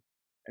touchdown,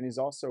 and he's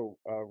also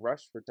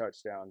rushed for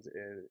touchdowns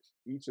in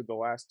each of the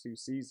last 2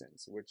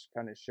 seasons, which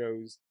kind of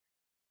shows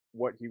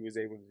what he was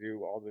able to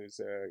do all those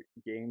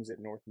games at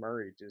North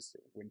Murray. Just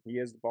when he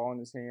has the ball in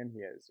his hand,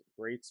 he has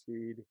great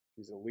speed.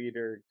 He's a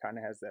leader, kind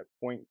of has that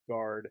point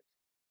guard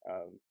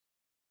um,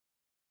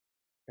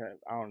 kind of,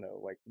 I don't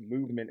know, like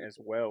movement as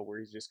well, where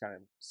he's just kind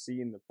of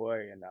seeing the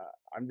play. And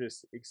I'm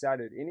just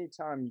excited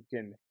anytime you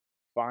can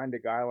find a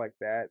guy like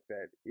that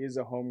that is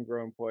a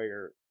homegrown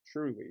player,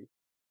 truly,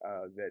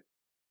 that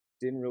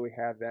didn't really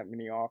have that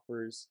many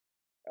offers.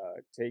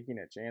 Taking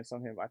a chance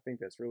on him, I think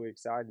that's really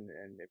exciting.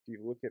 And if you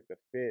look at the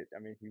fit,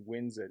 I mean, he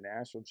wins a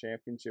national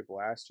championship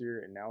last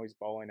year, and now he's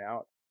balling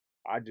out.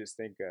 I just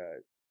think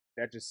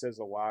that just says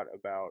a lot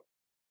about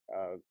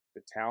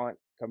the talent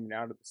coming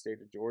out of the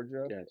state of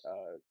Georgia. Yes.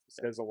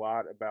 Says a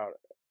lot about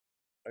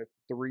a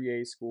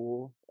 3A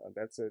school.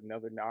 That's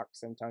another knock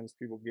sometimes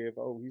people give.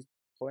 Oh, he's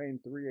playing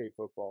 3A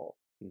football.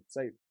 It's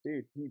like,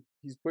 dude,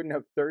 he's putting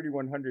up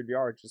 3,100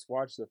 yards. Just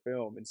watch the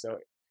film. And so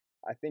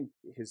I think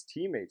his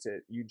teammates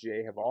at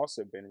UGA have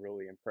also been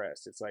really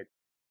impressed. It's like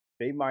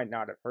they might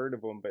not have heard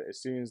of him, but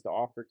as soon as the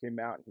offer came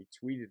out and he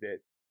tweeted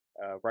it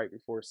right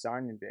before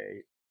signing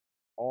day,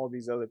 all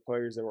these other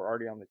players that were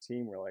already on the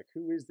team were like,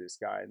 "Who is this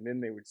guy?" And then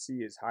they would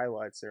see his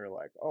highlights. They're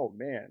like, "Oh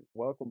man,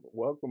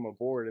 welcome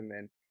aboard." And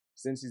then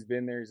since he's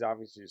been there, he's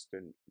obviously just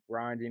been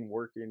grinding,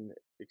 working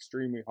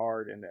extremely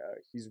hard, and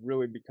he's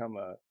really become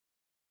a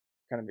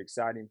kind of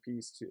exciting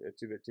piece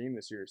to the team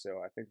this year.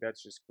 So I think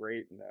that's just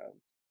great, and I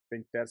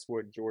think that's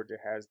what Georgia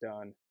has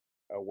done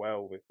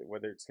well with it,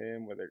 whether it's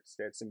him, whether it's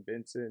Stetson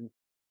Benson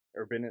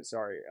or Bennett.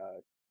 Sorry,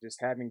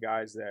 just having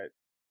guys that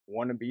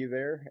want to be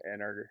there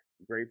and are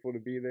grateful to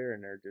be there,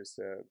 and are just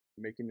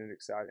making it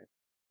exciting.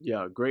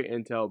 Yeah, great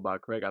intel by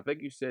Craig. I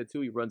think you said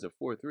too he runs a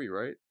 4.3,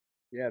 right?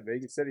 Yeah, they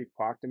said he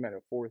clocked him at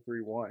a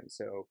 4.31.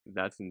 So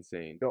That's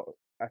insane.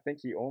 I think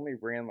he only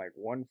ran like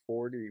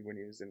 140 when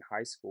he was in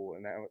high school,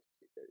 and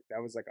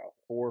that was like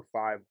a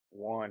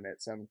 4.51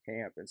 at some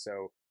camp. And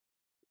so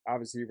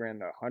obviously he ran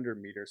the 100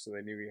 meter, so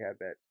they knew he had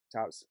that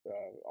top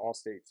all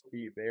state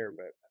speed there.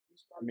 But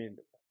I mean,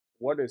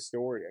 what a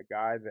story! A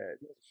guy that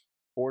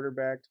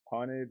quarterbacked,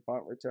 punted,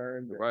 punt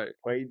returned, Right.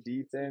 played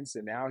defense,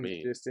 and now I he's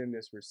mean, just in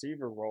this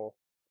receiver role.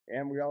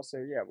 And we also,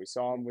 yeah, we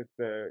saw him with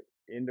the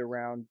end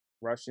around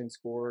rushing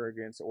score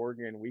against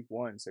Oregon week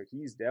 1. So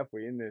he's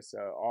definitely in this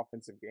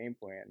offensive game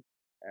plan.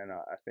 And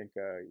I think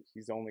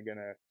he's only going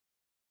to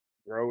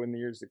grow in the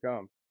years to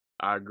come.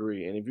 I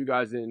agree. And if you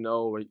guys didn't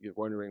know, or you're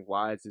wondering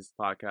why is this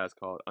podcast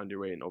called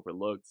Underrated and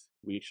Overlooked,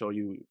 we show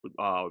you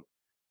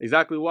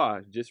exactly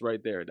why. Just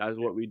right there. That's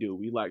what we do.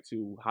 We like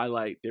to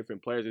highlight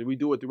different players, and we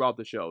do it throughout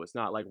the show. It's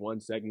not like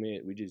one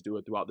segment. We just do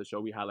it throughout the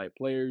show. We highlight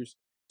players,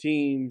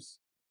 teams,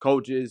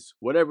 coaches,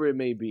 whatever it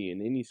may be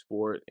in any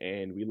sport,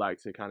 and we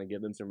like to kind of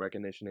give them some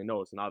recognition and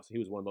notice. And obviously, he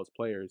was one of those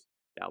players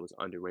that was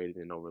underrated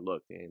and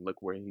overlooked. And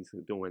look where he's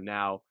doing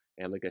now,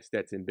 and look at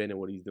Stetson Bennett,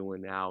 what he's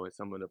doing now, and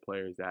some of the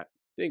players that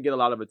didn't get a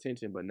lot of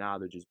attention, but now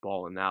they're just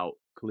balling out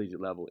collegiate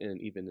level and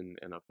even in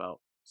the NFL.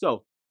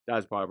 So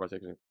that's part of our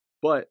section.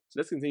 But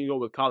let's continue to go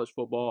with college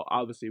football.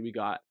 Obviously, we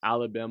got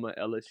Alabama,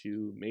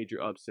 LSU,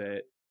 major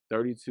upset,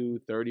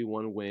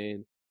 32-31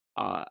 win.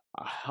 a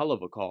hell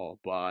of a call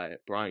by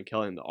Brian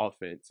Kelly in the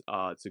offense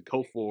to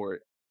go for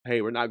it.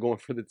 Hey, we're not going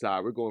for the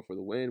tie. We're going for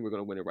the win. We're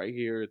going to win it right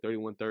here,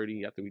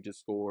 31-30 after we just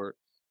scored.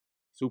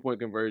 2-point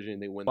conversion.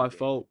 They win the I game.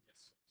 felt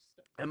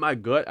in my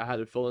gut, I had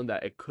a feeling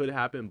that it could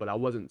happen, but I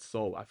wasn't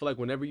sold. I feel like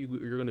whenever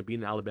you're going to beat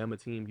an Alabama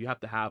team, you have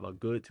to have a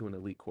good to an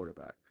elite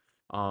quarterback.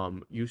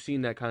 You've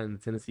seen that kind of in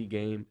the Tennessee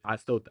game.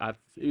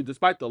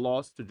 Despite the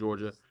loss to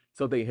Georgia,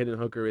 still think Hendon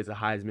Hooker is a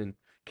Heisman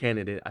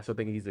candidate. I still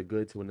think he's a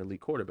good to an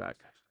elite quarterback.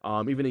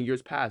 Even in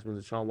years past, when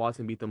Deshaun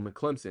Watson beat them in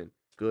Clemson,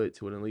 good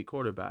to an elite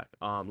quarterback.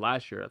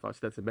 Last year, I thought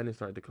Stetson Bennett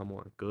started to come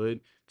on,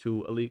 good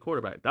to elite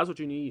quarterback. That's what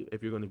you need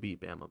if you're going to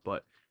beat Bama.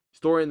 But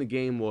story in the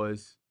game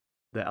was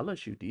the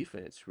LSU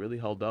defense really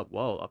held up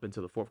well up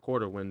into the fourth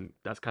quarter when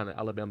that's kind of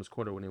Alabama's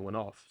quarter when they went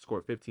off,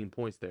 scored 15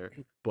 points there.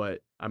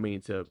 But I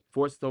mean, to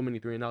force so many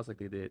 3-and-outs like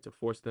they did, to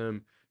force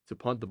them to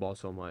punt the ball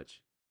so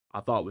much,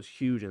 I thought was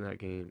huge in that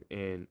game.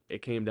 And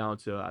it came down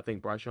to, I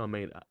think Bryce Young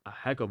made a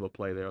heck of a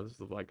play there. This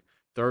was like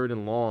 3rd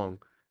and long.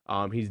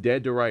 He's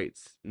dead to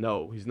rights.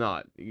 No, he's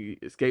not. He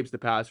escapes the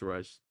pass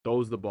rush,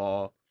 throws the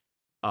ball.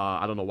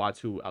 I don't know why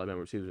 2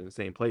 Alabama receivers in the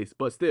same place,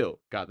 but still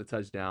got the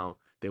touchdown.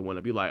 They want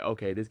to be like,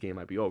 okay, this game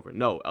might be over.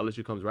 No,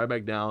 LSU comes right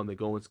back down. They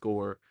go and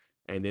score,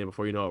 and then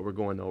before you know it, we're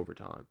going to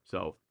overtime.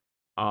 So,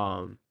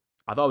 I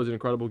thought it was an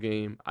incredible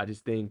game. I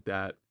just think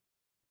that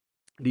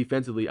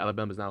defensively,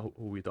 Alabama's not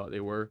who we thought they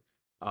were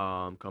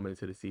coming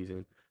into the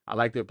season. I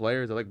like their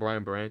players. I like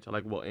Brian Branch. I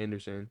like Will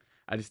Anderson.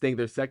 I just think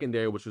their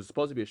secondary, which was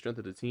supposed to be a strength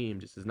of the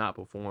team, just has not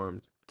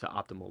performed to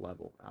optimal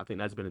level. I think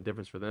that's been a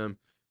difference for them.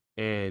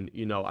 And,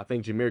 I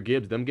think Jahmyr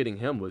Gibbs, them getting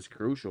him was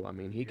crucial. I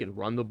mean, he can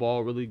run the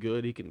ball really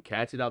good. He can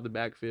catch it out the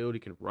backfield. He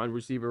can run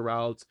receiver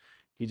routes.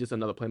 He's just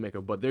another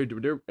playmaker. But they're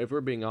if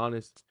we're being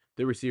honest,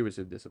 their receivers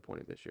have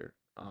disappointed this year.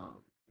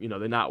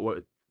 They're not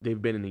what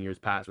they've been in the years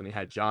past when they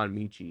had John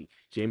Mechie,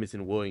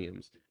 Jamison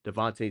Williams,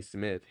 Devontae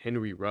Smith,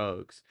 Henry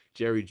Ruggs,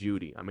 Jerry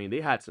Jeudy. I mean,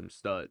 they had some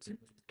studs.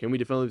 Can we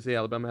definitively say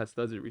Alabama has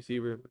studs at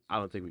receiver? I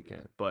don't think we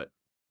can. But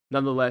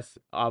nonetheless,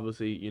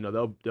 obviously,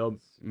 they'll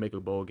make a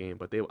bowl game,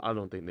 but I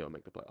don't think they'll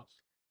make the playoffs.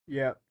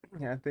 Yeah,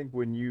 I think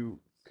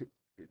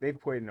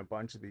they've played in a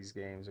bunch of these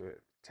games with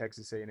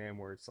Texas A&M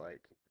where it's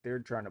like they're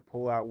trying to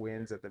pull out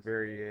wins at the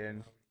very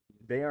end.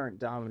 They aren't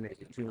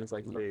dominating teams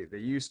like they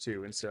used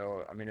to, and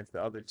so I mean, if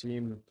the other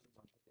team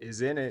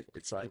is in it,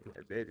 it's like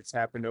it's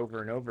happened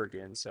over and over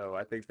again. So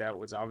I think that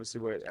was obviously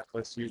what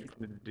LSU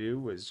wanted to do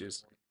was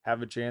just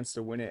have a chance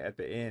to win it at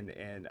the end,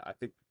 and I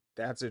think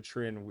that's a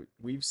trend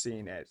we've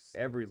seen at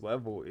every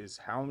level is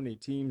how many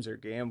teams are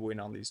gambling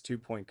on these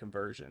 2-point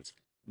conversions.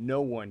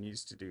 No one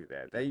used to do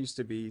that. That used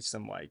to be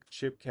some like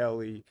Chip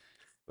Kelly,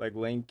 like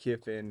Lane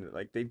Kiffin,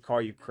 like they'd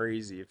call you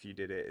crazy if you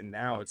did it. And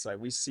now it's like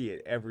we see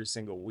it every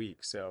single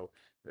week. So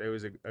it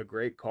was a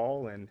great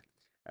call, and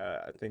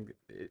I think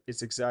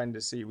it's exciting to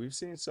see. We've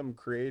seen some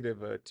creative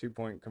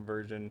 2-point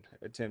conversion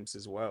attempts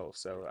as well.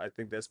 So I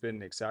think that's been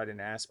an exciting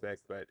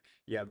aspect. But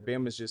yeah,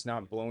 Bama's just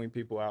not blowing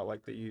people out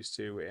like they used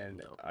to. And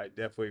No. I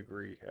definitely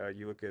agree.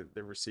 You look at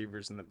the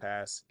receivers in the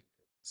past,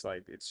 it's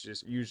like it's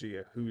just usually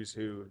a who's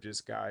who of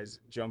just guys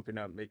jumping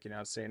up, making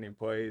outstanding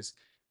plays.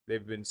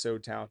 They've been so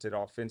talented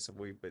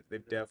offensively, but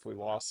they've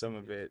definitely lost some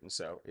of it. And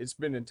so it's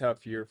been a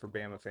tough year for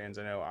Bama fans.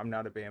 I know I'm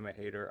not a Bama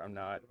hater. I'm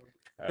not.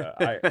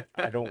 I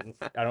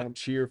don't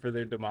cheer for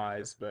their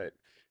demise, but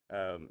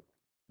um,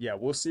 yeah,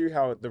 we'll see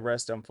how the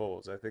rest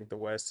unfolds. I think the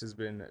West has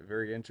been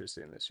very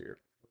interesting this year.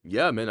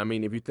 Yeah, man. I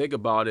mean, if you think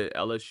about it,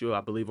 LSU,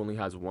 I believe, only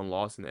has one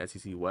loss in the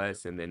SEC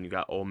West, and then you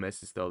got Ole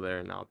Miss is still there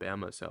in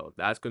Alabama. So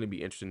that's going to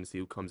be interesting to see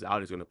who comes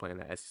out is going to play in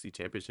the SEC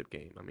championship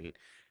game. I mean,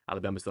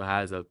 Alabama still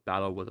has a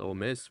battle with Ole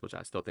Miss, which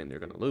I still think they're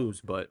going to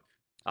lose, but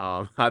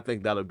I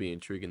think that'll be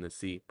intriguing to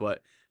see.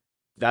 But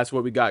that's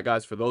what we got,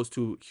 guys, for those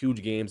two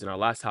huge games. And our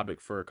last topic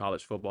for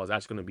college football is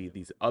actually going to be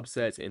these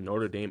upsets and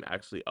Notre Dame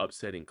actually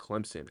upsetting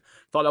Clemson.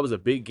 Thought that was a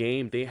big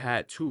game. They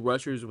had two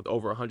rushers with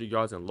over 100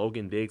 yards in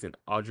Logan Diggs and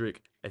Audric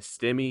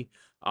Estime.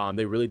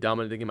 They really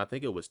dominated the game. I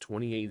think it was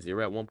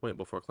 28-0 at one point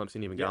before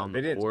Clemson even got Yeah, on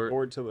the they didn't board.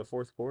 score until the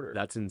fourth quarter.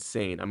 That's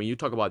insane. I mean, you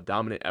talk about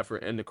dominant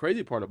effort. And the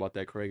crazy part about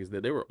that, Craig, is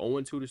that they were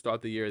 0-2 to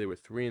start the year. They were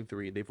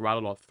 3-3. They've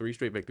rattled off 3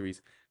 straight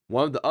victories.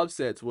 One of the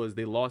upsets was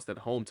they lost at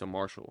home to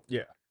Marshall.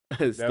 Yeah, that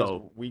was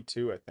So week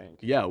 2, I think.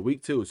 yeah,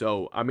 week 2.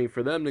 So, I mean,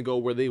 for them to go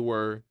where they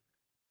were,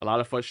 a lot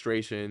of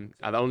frustration.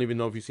 I don't even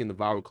know if you've seen the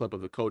viral clip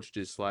of the coach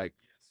just like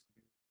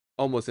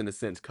almost in a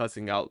sense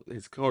cussing out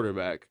his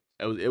quarterback.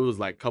 It was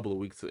like a couple of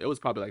weeks. It was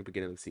probably like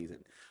beginning of the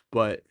season,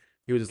 but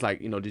he was just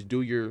like, just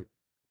do your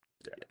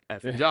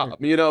effing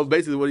Yeah. job.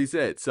 Basically what he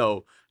said.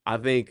 So I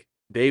think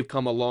they've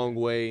come a long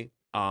way.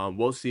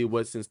 We'll see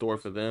what's in store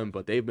for them,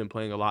 but they've been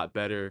playing a lot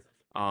better.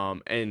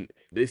 And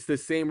it's the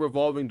same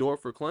revolving door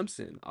for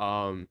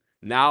Clemson.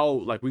 Now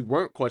like we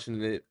weren't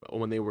questioning it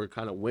when they were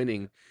kind of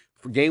winning.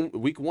 For game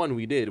week 1,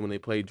 we did when they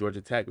played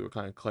Georgia Tech. We were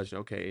kind of questioning,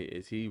 okay,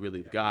 is he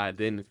really the guy?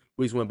 Then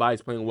weeks went by,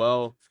 he's playing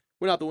well.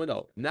 Went out the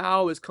window.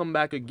 Now it's come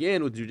back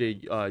again with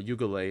JJ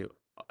Ugale.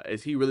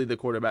 Is he really the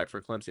quarterback for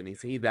Clemson?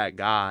 Is he that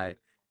guy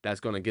that's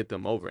going to get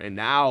them over? And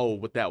now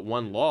with that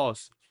one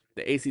loss,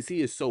 the ACC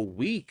is so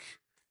weak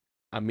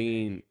I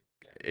mean,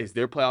 is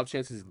their playoff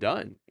chances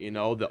done? You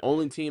know, the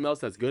only team else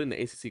that's good in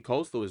the ACC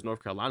Coastal is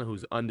North Carolina,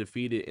 who's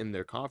undefeated in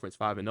their conference,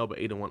 5-0, but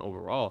 8-1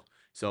 overall.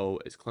 So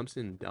is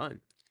Clemson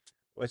done?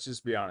 Let's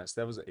just be honest.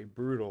 That was a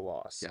brutal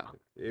loss. Yeah.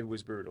 It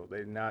was brutal. They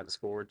did not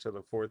score till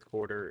the fourth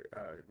quarter.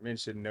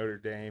 Mentioned Notre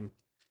Dame.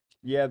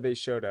 Yeah, they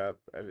showed up.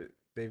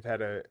 They've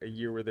had a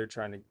year where they're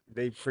trying to.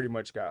 They pretty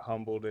much got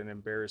humbled and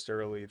embarrassed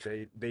early.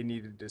 They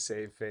needed to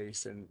save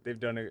face, and they've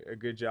done a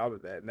good job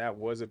of that. And that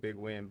was a big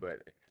win. But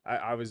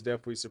I was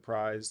definitely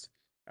surprised.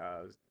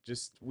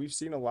 Just we've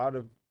seen a lot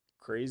of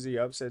crazy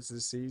upsets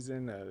this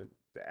season.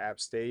 The App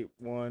State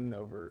one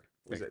over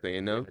was Texas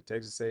it A&M.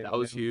 Texas That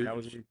was A&M? That huge.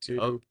 was week Yup.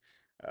 2.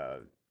 Uh,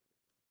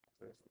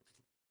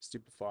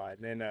 Stupefied.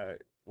 And then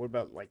what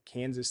about like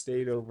Kansas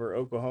State over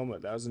Oklahoma?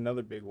 That was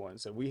another big one.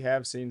 So we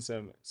have seen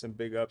some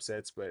big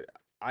upsets, but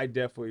I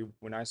definitely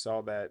when I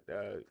saw that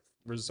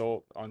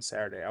result on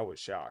Saturday, I was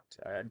shocked.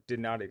 I did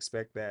not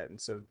expect that, and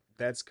so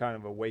that's kind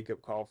of a wake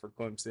up call for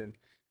Clemson.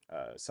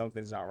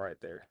 Something's not right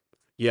there.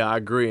 Yeah, I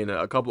agree. And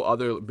a couple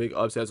other big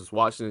upsets was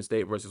Washington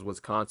State versus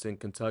Wisconsin,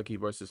 Kentucky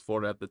versus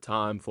Florida at the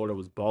time. Florida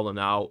was balling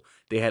out.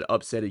 They had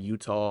upset at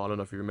Utah. I don't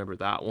know if you remember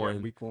that Yeah,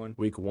 one. week 1.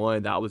 Week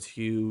 1, that was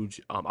huge.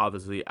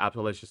 Obviously,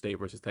 Appalachian State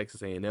versus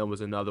Texas A&M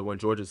was another one.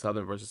 Georgia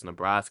Southern versus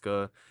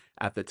Nebraska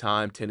at the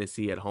time.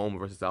 Tennessee at home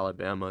versus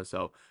Alabama.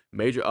 So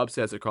major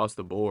upsets across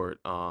the board.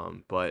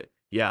 But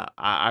yeah,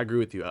 I agree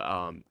with you.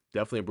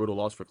 Definitely a brutal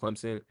loss for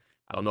Clemson.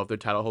 I don't know if their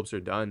title hopes are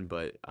done,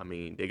 but I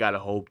mean, they gotta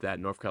hope that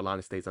North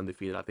Carolina stays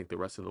undefeated, I think, the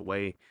rest of the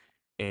way.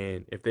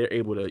 And if they're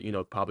able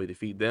to, probably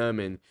defeat them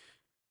and,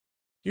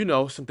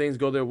 some things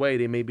go their way,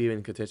 they may be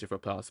in contention for a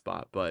playoff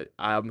spot. But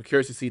I'm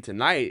curious to see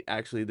tonight,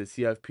 actually, the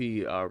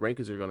CFP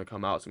rankings are gonna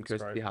come out. So I'm That's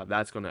curious to right, see how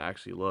that's gonna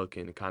actually look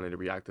and kind of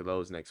react to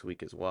those next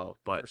week as well.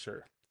 for But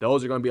sure.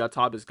 those are going to be our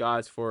topics,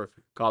 guys, for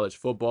college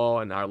football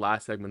and our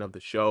last segment of the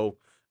show.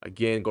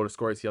 Again, go to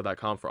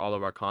scoreacl.com for all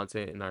of our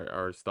content and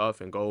our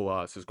stuff, and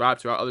go subscribe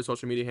to our other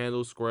social media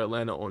handles, Score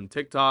Atlanta on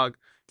TikTok,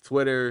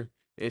 Twitter,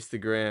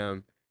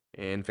 Instagram,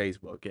 and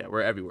Facebook. Yeah,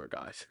 we're everywhere,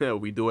 guys.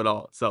 We do it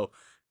all. So,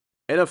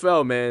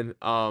 NFL, man,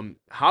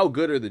 how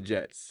good are the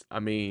Jets? I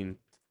mean,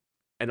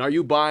 and are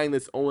you buying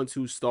this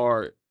 0-2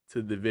 start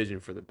to the division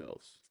for the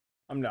Bills?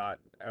 I'm not.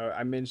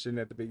 I mentioned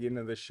at the beginning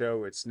of the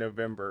show, it's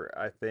November.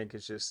 I think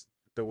it's just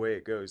the way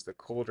it goes. The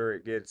colder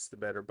it gets, the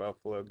better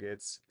Buffalo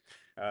gets.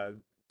 Uh,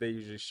 they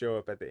usually show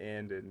up at the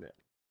end, and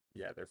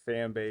yeah, their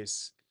fan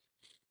base,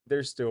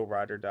 they're still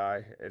ride or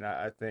die, and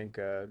I think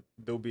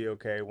they'll be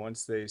okay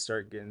once they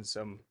start getting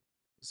some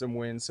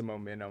wins, some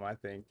momentum. I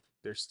think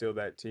they're still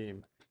that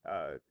team.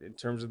 In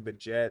terms of the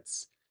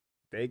Jets,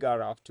 they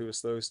got off to a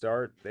slow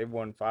start. They've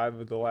won 5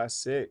 of the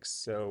last 6,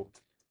 so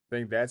I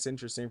think that's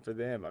interesting for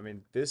them. I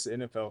mean, this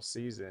NFL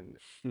season,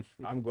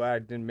 I'm glad I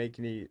didn't make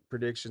any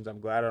predictions. I'm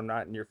glad I'm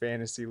not in your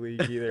fantasy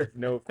league either.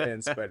 No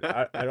offense, but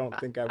I don't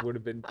think I would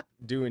have been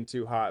doing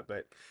too hot.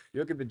 But you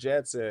look at the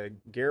Jets,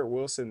 Garrett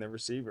Wilson, the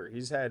receiver,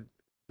 he's had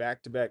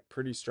back to back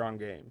pretty strong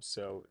games.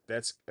 So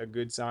that's a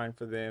good sign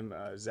for them.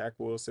 Zach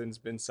Wilson's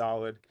been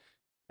solid.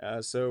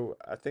 So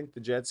I think the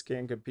Jets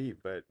can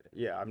compete. But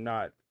yeah, I'm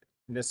not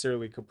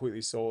necessarily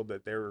completely sold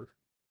that they're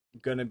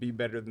going to be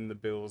better than the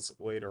Bills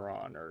later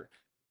on or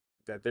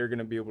that they're going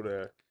to be able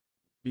to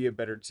be a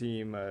better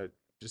team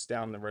just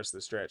down the rest of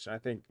the stretch. And I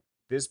think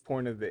this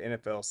point of the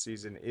NFL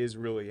season is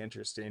really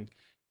interesting.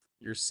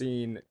 You're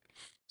seeing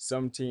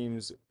some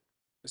teams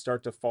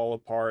start to fall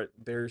apart.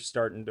 They're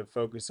starting to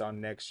focus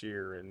on next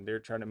year and they're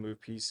trying to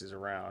move pieces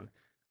around.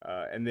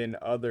 And then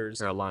others,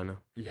 Carolina.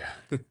 yeah,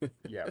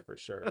 yeah, for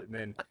sure. And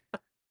then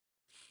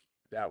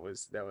that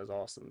was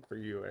awesome for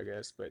you, I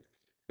guess. But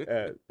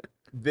uh,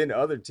 then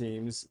other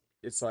teams,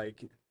 it's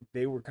like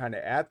they were kind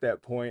of at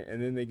that point,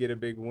 and then they get a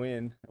big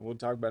win. And we'll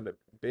talk about it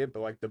a bit,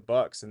 but like the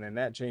Bucks, and then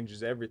that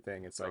changes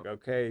everything. It's like, Oh,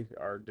 okay,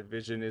 our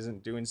division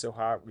isn't doing so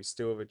hot. We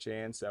still have a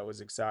chance. That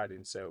was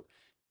exciting. So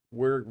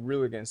we're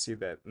really going to see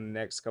that in the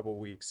next couple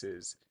weeks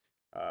is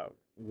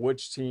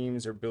which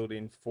teams are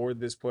building for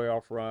this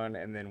playoff run,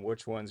 and then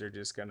which ones are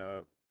just going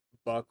to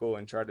buckle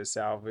and try to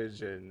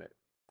salvage and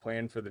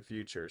plan for the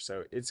future.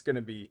 So it's going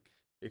to be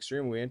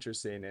extremely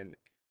interesting. And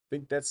I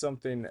think that's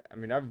something, I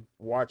mean, I've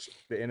watched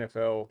the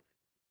NFL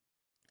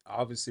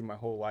obviously my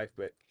whole life,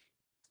 but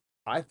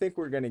I think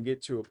we're going to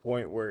get to a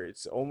point where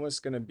it's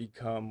almost going to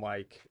become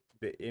like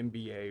the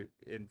NBA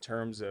in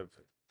terms of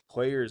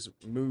players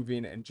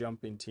moving and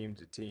jumping team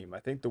to team. I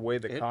think the way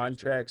the interesting.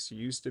 contracts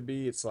used to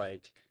be, it's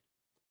like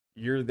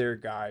you're their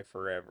guy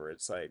forever.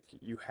 It's like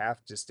you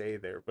have to stay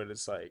there. But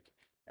it's like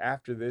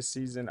after this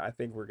season, I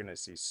think we're going to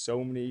see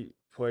so many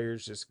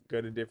players just go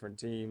to different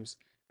teams.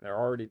 They're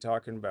already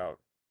talking about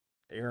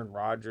Aaron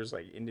Rodgers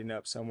like ending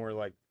up somewhere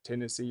like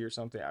Tennessee or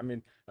something. I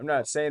mean, I'm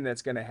not saying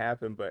that's going to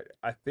happen, but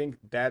I think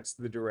that's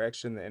the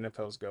direction the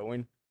NFL is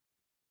going.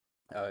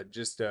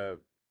 Just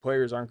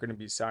players aren't going to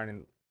be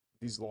signing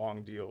these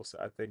long deals.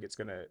 I think it's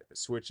going to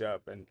switch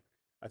up, and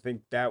I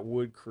think that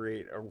would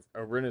create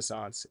a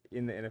renaissance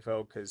in the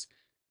NFL because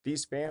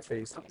these fan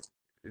bases,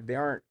 they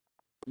aren't.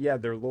 Yeah,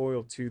 they're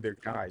loyal to their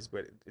guys,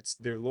 but it's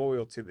they're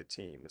loyal to the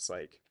team. It's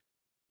like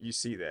you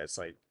see that. It's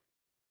like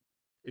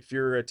if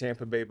you're a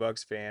Tampa Bay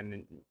Bucks fan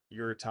and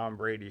you're a Tom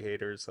Brady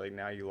hater, it's like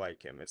now you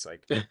like him. It's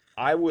like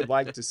I would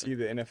like to see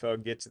the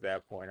NFL get to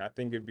that point. I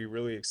think it'd be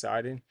really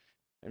exciting.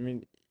 I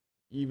mean,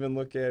 even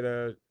look at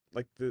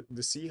like the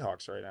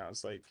Seahawks right now.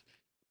 It's like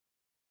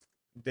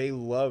they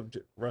loved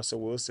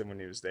Russell Wilson when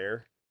he was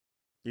there.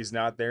 He's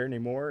not there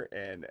anymore,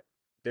 and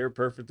they're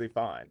perfectly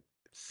fine.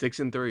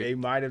 6-3. They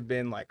might have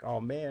been like, "Oh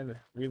man,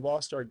 we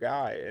lost our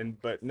guy,"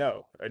 but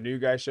no, a new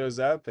guy shows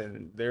up,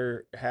 and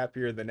they're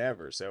happier than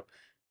ever. So,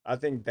 I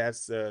think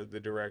that's the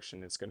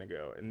direction it's going to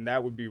go, and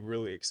that would be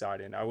really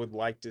exciting. I would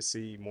like to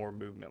see more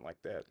movement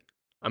like that.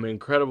 I mean,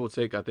 incredible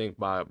take, I think,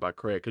 by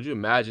Craig. Could you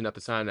imagine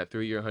after signing that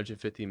 3-year,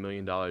 $150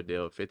 million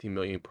deal, $50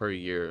 million per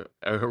year,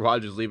 Aaron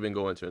Rodgers leaving and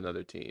going to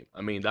another team?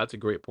 I mean, that's a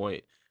great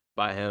point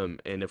by him.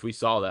 And if we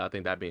saw that, I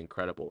think that'd be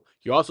incredible.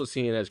 You're also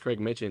seeing, as Craig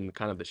mentioned,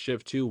 kind of the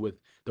shift too with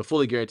the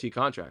fully guaranteed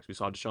contracts. We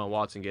saw Deshaun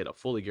Watson get a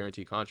fully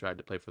guaranteed contract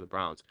to play for the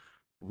Browns.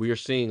 We are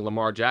seeing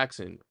Lamar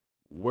Jackson.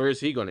 Where is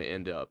he going to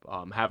end up?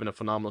 Having a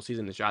phenomenal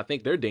season this year. I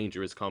think they're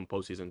dangerous come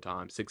postseason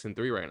time.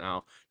 6-3 right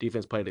now.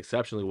 Defense played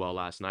exceptionally well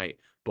last night,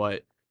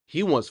 but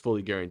he wants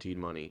fully guaranteed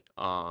money,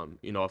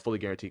 a fully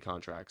guaranteed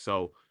contract.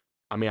 So,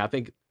 I mean, I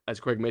think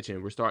as Craig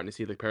mentioned, we're starting to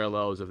see the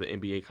parallels of the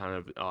NBA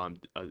kind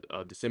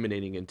of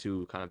disseminating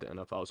into kind of the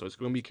NFL. So it's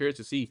going to be curious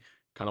to see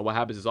kind of what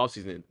happens this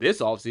offseason.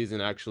 This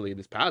offseason, actually,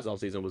 this past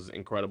offseason was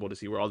incredible to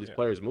see where all these Yeah.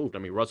 players moved. I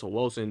mean, Russell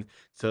Wilson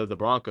to the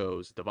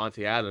Broncos,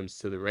 Devontae Adams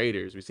to the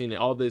Raiders. We've seen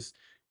all this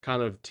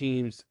kind of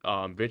teams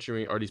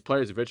venturing, or these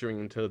players venturing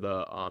into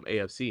the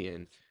AFC.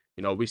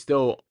 And, we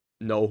still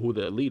know who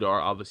the elite are,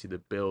 obviously the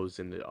Bills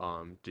and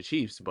the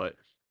Chiefs, but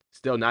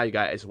still now you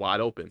got it's wide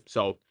open.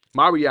 So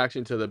my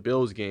reaction to the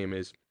Bills game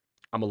is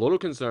I'm a little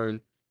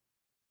concerned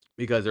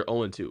because they're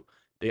 0-2.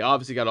 They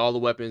obviously got all the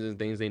weapons and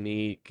things they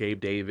need.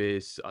 Gabe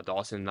Davis,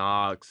 Dawson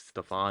Knox,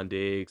 Stephon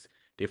Diggs.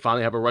 They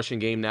finally have a rushing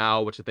game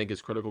now, which I think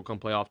is critical come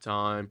playoff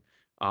time.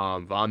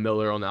 Von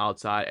Miller on the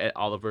outside, Ed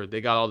Oliver. They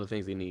got all the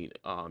things they need.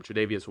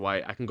 Tre'Davious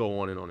White. I can go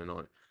on and on and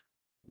on.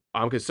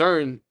 I'm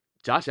concerned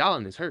Josh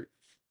Allen is hurt.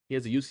 He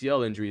has a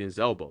UCL injury in his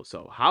elbow.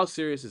 So how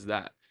serious is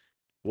that?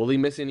 Will he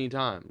miss any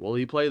time? Will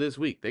he play this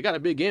week? They got a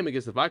big game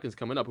against the Vikings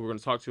coming up. We're going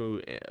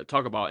to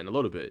talk about in a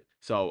little bit.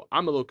 So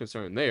I'm a little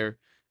concerned there.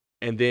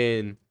 And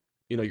then,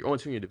 you're on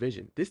to your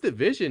division. This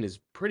division is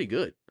pretty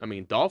good. I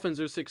mean, Dolphins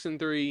are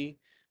 6-3.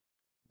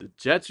 The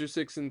Jets are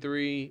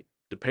 6-3.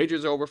 The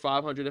Patriots are over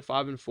 500 at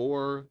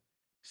 5-4.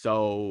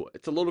 So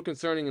it's a little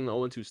concerning in the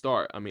 0-2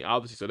 start. I mean,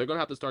 obviously, so they're gonna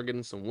have to start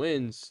getting some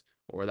wins,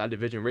 or that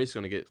division race is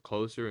gonna get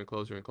closer and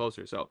closer and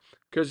closer. So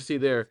curious to see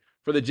there.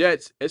 For the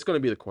Jets, it's gonna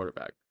be the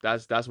quarterback.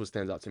 That's what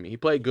stands out to me. He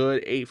played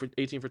good,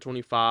 18 for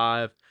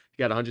 25.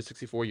 He got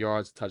 164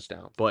 yards,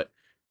 touchdown. But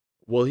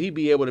will he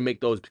be able to make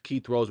those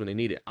key throws when they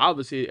need it?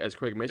 Obviously, as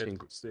Craig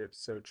mentioned, It's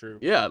so true.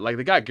 yeah, like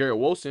they got Garrett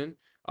Wilson.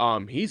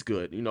 He's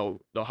good. The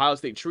Ohio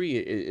State tree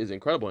is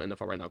incredible in the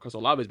NFL right now. Because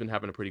Olave has been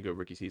having a pretty good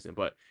rookie season,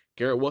 but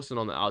Garrett Wilson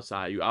on the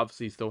outside. You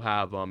obviously still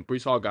have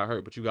Brees Hall got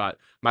hurt, but you got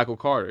Michael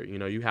Carter.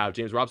 You have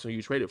James Robinson who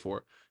you traded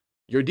for.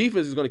 Your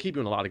defense is going to keep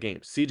you in a lot of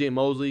games. C.J.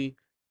 Mosley,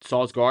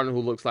 Sauce Gardner,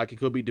 who looks like he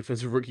could be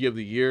defensive rookie of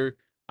the year.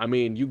 I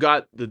mean, you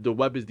got the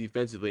weapons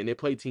defensively, and they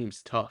play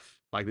teams tough.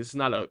 Like this is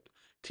not a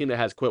team that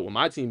has quit. When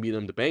my team beat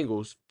them, the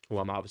Bengals, who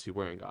I'm obviously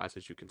wearing, guys,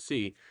 as you can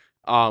see.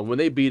 When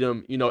they beat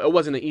them, it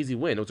wasn't an easy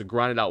win. It was a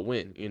grinded out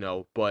win,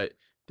 but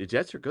the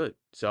Jets are good.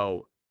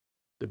 So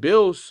the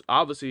Bills,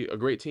 obviously a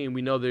great team.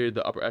 We know they're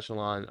the upper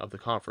echelon of the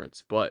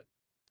conference, but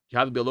you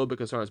have to be a little bit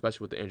concerned,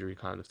 especially with the injury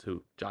kind of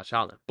to Josh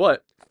Allen.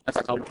 But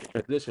that's how we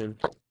transition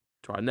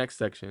to our next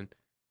section,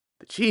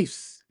 the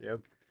Chiefs. Yep.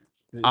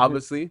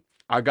 Obviously,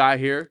 our guy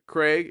here,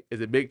 Craig,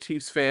 is a big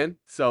Chiefs fan.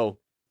 So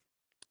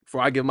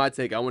before I give my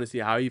take, I want to see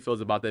how he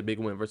feels about that big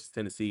win versus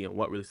Tennessee and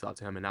what really stood out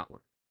to him in that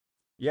one.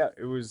 Yeah,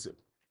 it was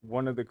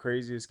one of the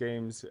craziest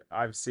games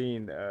I've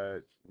seen.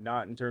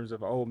 Not in terms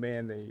of, oh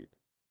man, they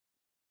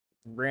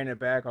ran it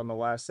back on the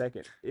last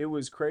second. It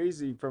was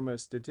crazy from a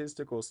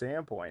statistical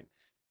standpoint.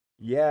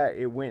 Yeah,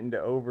 it went into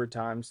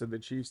overtime, so the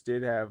Chiefs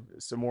did have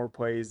some more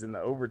plays in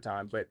the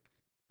overtime, but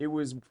it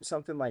was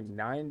something like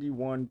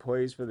 91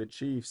 plays for the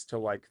Chiefs to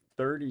like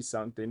 30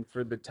 something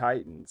for the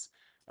Titans.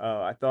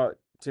 I thought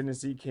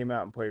Tennessee came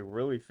out and played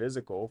really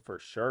physical for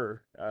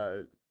sure.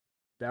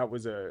 That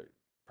was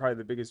probably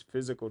the biggest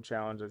physical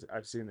challenge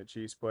I've seen the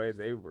Chiefs play.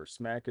 They were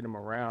smacking them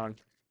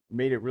around,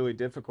 made it really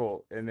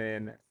difficult. And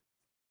then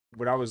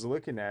what I was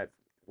looking at,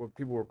 what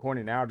people were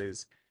pointing out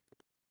is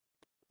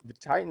the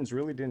Titans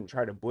really didn't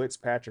try to blitz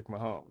Patrick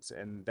Mahomes,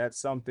 and that's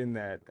something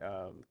that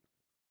I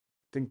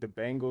think the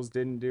Bengals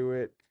didn't do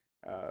it.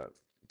 Uh,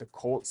 the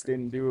Colts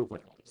didn't do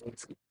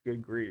it.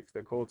 Good grief,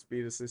 the Colts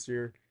beat us this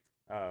year.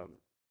 Um,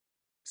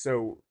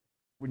 so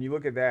when you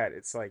look at that,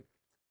 it's like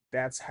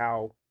that's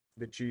how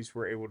the Chiefs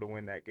were able to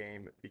win that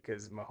game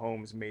because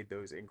Mahomes made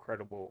those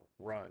incredible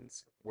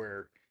runs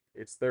where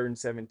it's 3rd and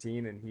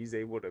 17 and he's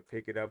able to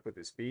pick it up with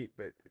his feet.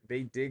 But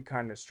they did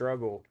kind of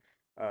struggle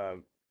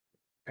um,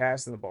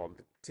 passing the ball.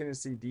 The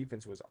Tennessee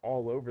defense was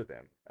all over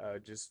them,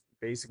 just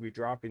basically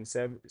dropping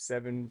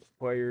seven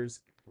players.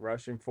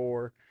 rushing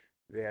for.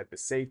 They had the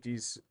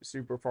safeties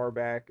super far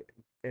back,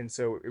 and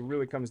so it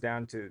really comes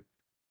down to.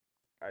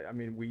 I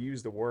mean, we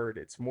use the word.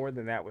 It's more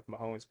than that with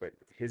Mahomes, but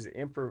his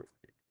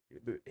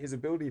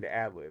ability to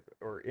ad lib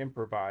or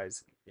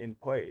improvise in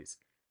plays.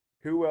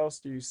 Who else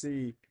do you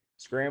see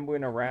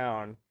scrambling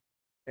around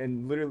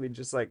and literally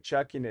just like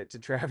chucking it to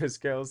Travis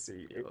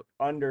Kelsey, Yep.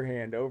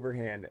 underhand,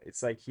 overhand?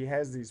 It's like he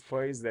has these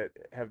plays that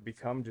have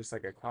become just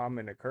like a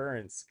common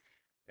occurrence.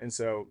 And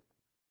so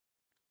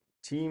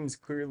teams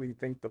clearly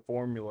think the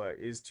formula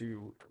is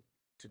to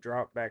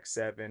drop back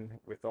seven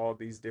with all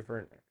these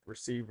different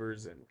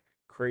receivers and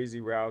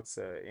crazy routes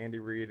Andy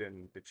Reid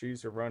and the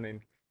Chiefs are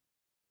running,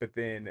 but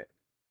then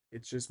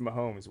it's just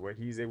Mahomes what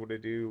he's able to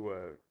do,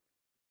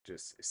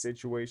 just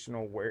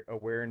situational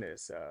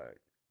awareness.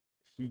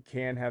 He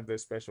can have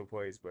those special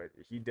plays, but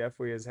he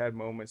definitely has had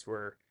moments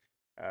where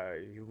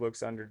he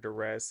looks under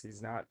duress.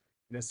 He's not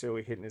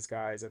necessarily hitting his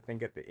guys. I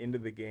think at the end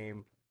of the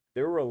game,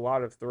 there were a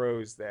lot of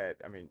throws that,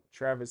 I mean,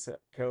 Travis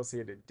Kelsey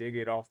had to dig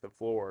it off the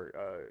floor.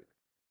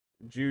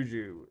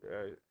 Juju,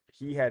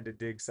 he had to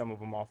dig some of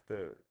them off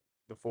the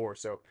floor.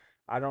 So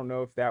I don't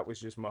know if that was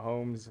just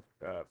Mahomes'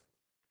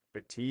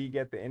 fatigue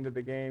at the end of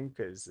the game,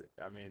 because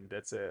I mean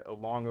that's a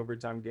long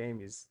overtime game.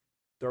 He's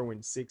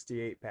throwing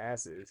 68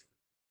 passes.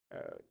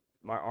 Uh,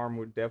 my arm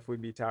would definitely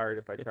be tired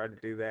if I tried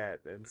to do that.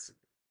 And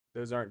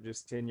those aren't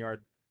just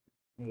 10-yard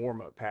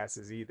warm up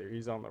passes either.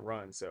 He's on the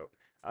run. So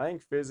I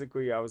think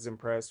physically I was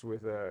impressed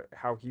with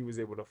how he was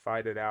able to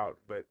fight it out.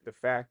 But the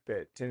fact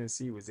that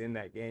Tennessee was in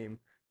that game,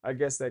 I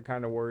guess that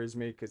kind of worries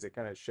me because it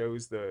kind of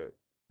shows the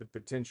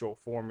potential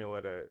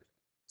formula to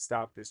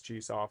stop this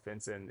Chiefs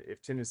offense. And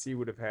if Tennessee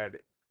would have had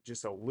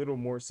just a little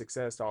more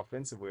success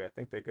offensively, I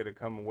think they could have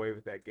come away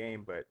with that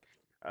game. But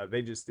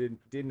they just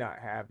did not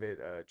have it.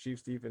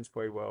 Chiefs defense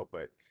played well,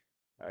 but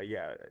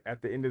yeah,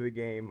 at the end of the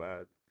game,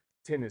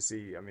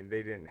 Tennessee, I mean,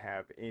 they didn't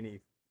have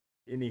any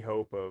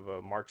hope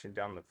of marching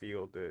down the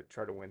field to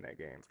try to win that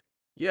game.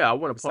 Yeah, I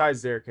want to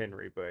Besides Derrick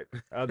Henry, but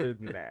other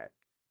than that,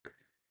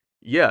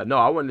 Yeah, no,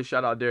 I wanted to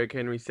shout out Derrick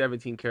Henry,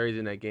 17 carries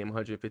in that game,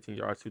 115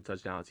 yards, 2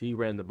 touchdowns. He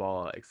ran the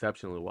ball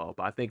exceptionally well.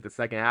 But I think the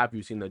second half,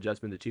 you've seen the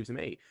adjustment the Chiefs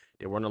made.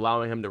 They weren't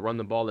allowing him to run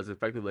the ball as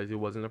effectively as he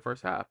was in the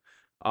first half.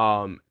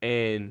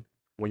 And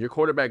when your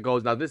quarterback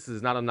goes, now this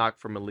is not a knock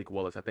for Malik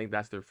Willis. I think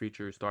that's their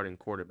future starting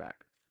quarterback.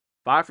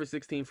 5 for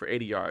 16 for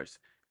 80 yards.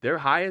 Their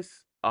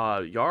highest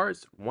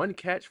yards, one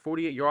catch,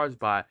 48 yards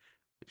by,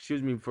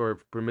 excuse me for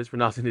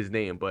mispronouncing his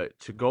name, but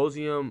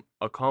Chigoziem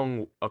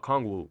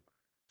Okongwu.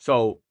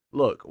 So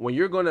look, when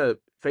you're gonna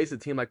face a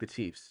team like the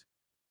Chiefs,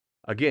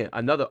 again,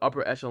 another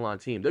upper echelon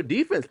team, their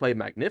defense played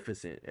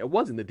magnificent. It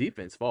wasn't the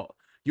defense fault.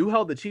 You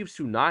held the Chiefs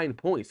to 9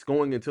 points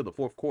going into the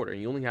fourth quarter,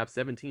 and you only have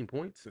 17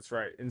 points. that's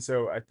right. And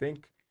so I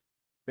think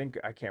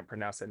I can't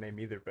pronounce that name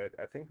either, but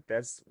I think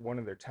that's one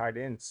of their tight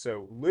ends.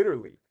 So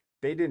literally,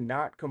 they did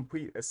not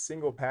complete a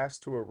single pass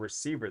to a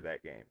receiver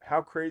that game.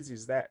 How crazy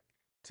is that?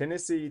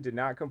 Tennessee did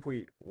not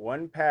complete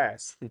one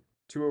pass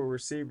to a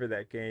receiver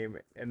that game,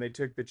 and they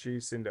took the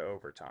Chiefs into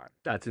overtime.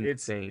 That's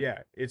It's insane. yeah,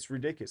 it's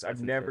ridiculous. I've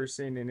That's never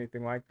insane. seen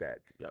anything like that.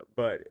 Yep.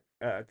 But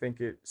I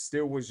think it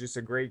still was just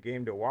a great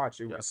game to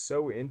watch. It Yep. was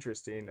so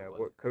interesting It was.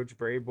 what Coach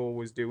Vrabel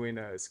was doing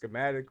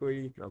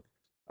schematically, Yep.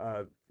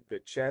 uh, the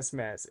chess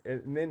match,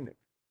 and then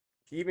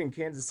even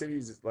Kansas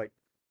City's like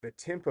the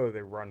tempo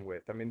they run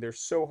with. I mean, they're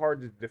so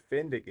hard to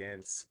defend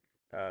against.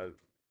 Uh,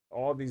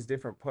 all these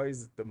different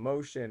plays, the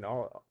motion,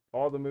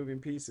 all the moving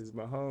pieces.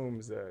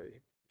 Mahomes,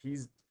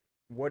 he's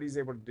what he's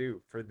able to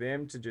do for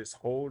them to just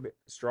hold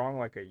strong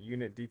like a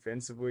unit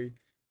defensively.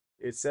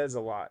 It says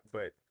a lot.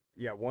 But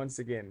yeah, once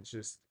again, it's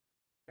just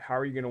how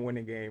are you going to win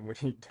a game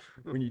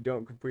when you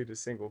don't complete a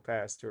single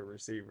pass to a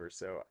receiver?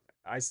 So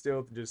I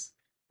still just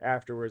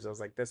afterwards I was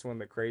like, that's one of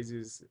the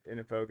craziest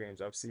NFL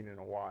games I've seen in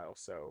a while.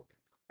 So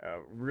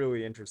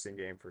really interesting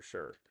game for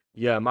sure.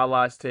 Yeah, my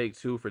last take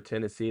too for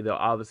Tennessee, they'll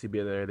obviously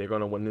be there. They're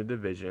going to win the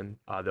division.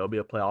 They'll be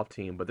a playoff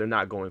team, but they're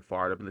not going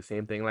far. It'll be the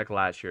same thing like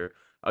last year.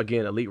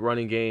 Again, elite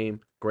running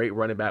game, great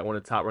running back, one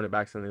of the top running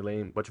backs in the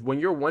lane. But when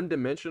you're one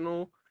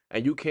dimensional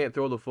and you can't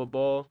throw the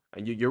football,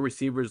 and your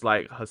receivers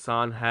like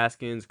Hassan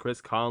Haskins,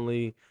 Chris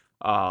Conley,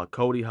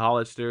 Cody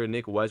Hollister,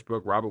 Nick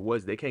Westbrook, Robert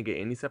Woods, they can't get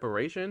any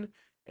separation.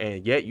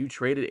 And yet you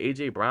traded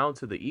AJ Brown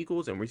to the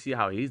Eagles, and we see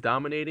how he's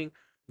dominating.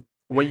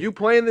 When you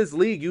play in this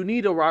league, you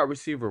need a wide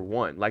receiver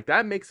one. Like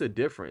that makes a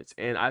difference.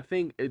 And I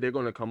think they're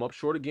going to come up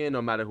short again,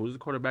 no matter who's the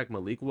quarterback,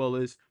 Malik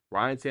Willis,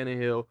 Ryan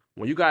Tannehill.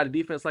 When you got a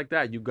defense like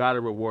that, you got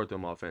to reward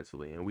them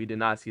offensively. And we did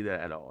not see that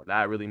at all.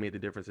 That really made the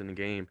difference in the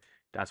game.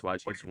 That's why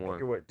What Chiefs do you think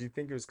won. of what? Do you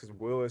think it was because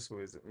Willis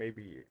was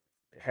maybe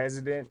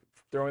hesitant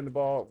throwing the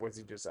ball? Was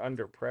he just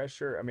under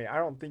pressure? I mean, I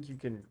don't think you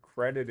can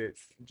credit it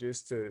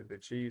just to the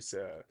Chiefs.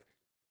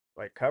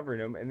 Like covering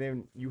him, and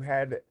then you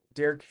had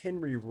Derrick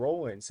Henry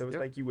rolling. So it's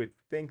Yep. like you would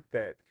think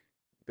that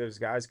those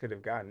guys could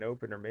have gotten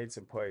open or made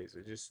some plays.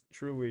 It's just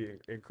truly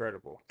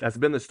incredible. That's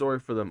been the story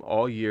for them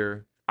all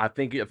year. I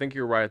think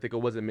you're right. I think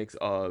it was a mix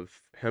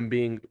of him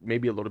being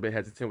maybe a little bit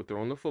hesitant with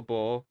throwing the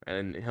football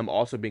and him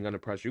also being under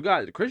pressure. You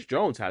guys, Chris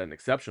Jones had an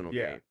exceptional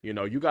Yeah. game.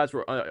 You guys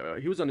were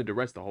he was under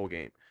duress the whole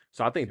game.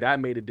 So I think Yeah. that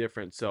made a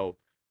difference. So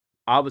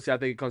obviously, I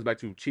think it comes back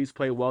to Chiefs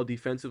play well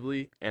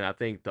defensively, and I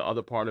think the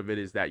other part of it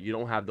is that you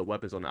don't have the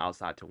weapons on the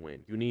outside to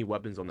win. You need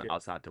weapons on the Yeah.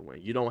 outside to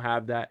win. You don't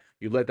have that.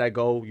 You let that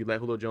go. You let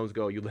Julio Jones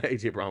go. You let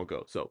AJ Brown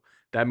go. So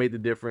that made the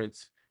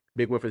difference.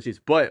 Big win for the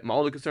Chiefs. But my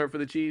only concern for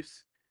the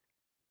Chiefs,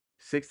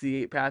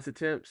 68 pass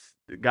attempts.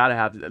 Gotta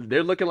have.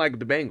 They're looking like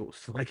the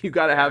Bengals. Like you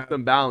gotta have Yeah.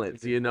 some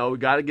balance. We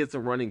gotta get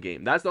some running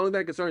game. That's the only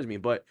thing that concerns me.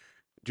 But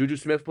Juju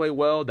Smith played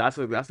well. That's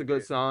a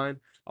good sign.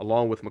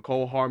 Along with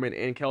McCole Harmon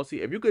and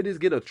Kelsey, if you could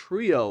just get a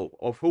trio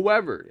of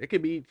whoever, it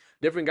could be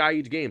different guy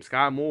each game.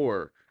 Sky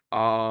Moore,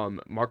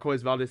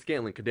 Marquez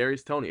Valdez-Scantling,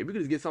 Kadarius Toney. If you could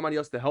just get somebody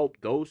else to help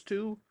those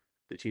two,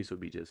 the Chiefs would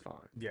be just fine.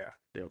 Yeah,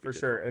 They'll be for just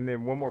sure. fine. And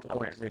then one more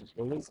point. I mean,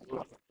 at least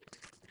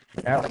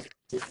Alex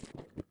is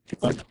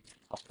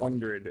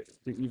 100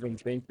 to even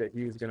think that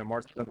he was going to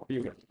march on the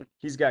field.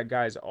 He's got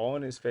guys all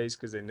in his face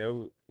because they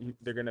know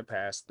they're going to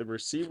pass. The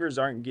receivers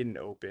aren't getting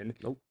open.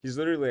 Nope. He's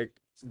literally like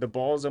the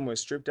ball's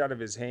almost stripped out of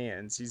his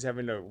hands. He's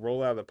having to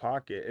roll out of the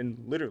pocket, and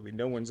literally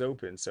no one's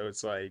open. So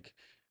it's like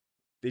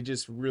they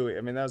just really.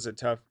 I mean, that was a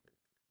tough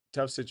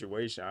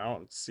situation. I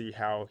don't see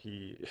how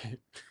he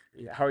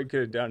how he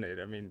could have done it.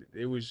 I mean,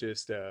 it was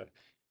just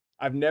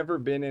I've never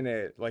been in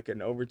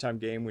an overtime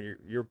game when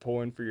you're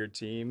pulling for your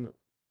team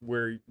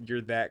where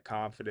you're that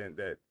confident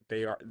that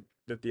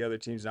the other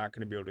team's not going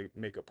to be able to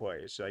make a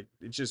play. It's like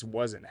it just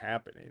wasn't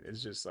happening.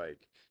 It's just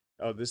like,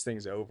 oh, this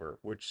thing's over,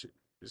 which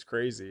is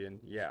crazy. And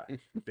yeah,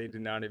 they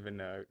did not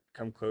even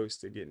come close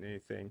to getting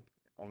anything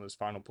on those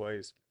final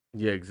plays.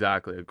 Yeah,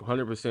 exactly.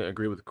 100%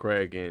 agree with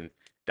Craig, and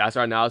that's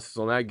our analysis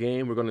on that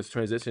game. We're going to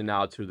transition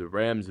now to the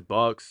Rams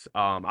Bucks.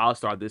 I'll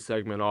start this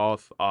segment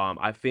off.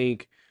 I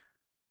think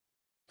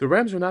the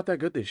Rams are not that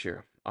good this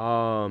year.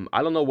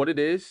 I don't know what it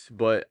is,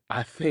 but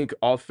I think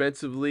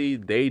offensively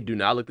they do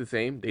not look the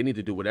same. They need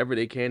to do whatever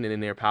they can and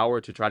in their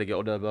power to try to get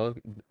Odell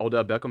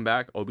Beckham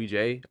back,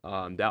 OBJ.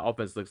 That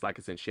offense looks like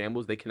it's in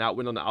shambles. They cannot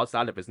win on the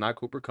outside if it's not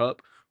Cooper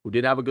Kupp, who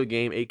did have a good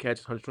game, 8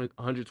 catches,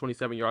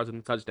 127 yards and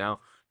a touchdown.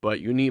 But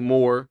you need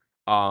more.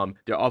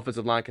 Their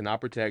offensive line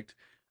cannot protect.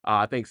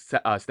 I think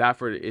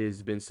Stafford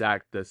has been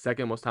sacked the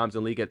second most times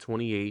in the league at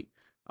 28.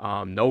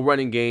 No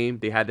running game.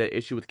 They had that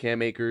issue with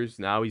Cam Akers.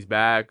 Now he's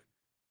back.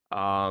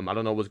 I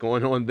don't know what's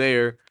going on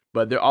there,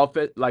 but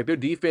their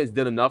defense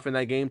did enough in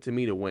that game to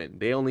me to win.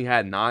 They only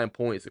had 9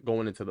 points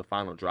going into the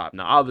final drive.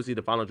 Now, obviously,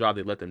 the final drive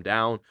they let them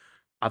down.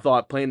 I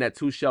thought playing that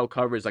two shell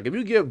coverage, like if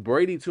you give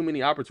Brady too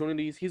many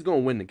opportunities, he's gonna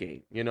win the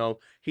game.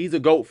 He's a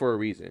GOAT for a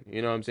reason.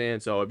 You know what I'm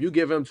saying? So if you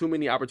give him too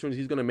many opportunities,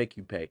 he's gonna make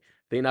you pay. I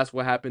think that's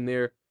what happened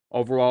there.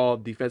 Overall,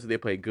 defensively, they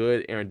played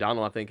good. Aaron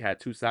Donald, I think, had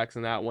 2 sacks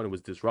in that one. It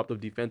was disruptive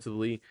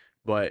defensively,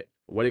 but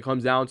what it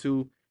comes down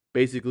to,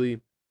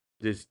 basically,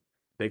 just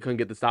they couldn't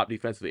get the stop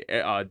defensively.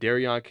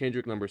 Darion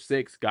Kendrick, number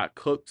 6, got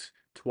cooked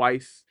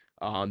twice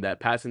on that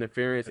pass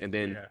interference, and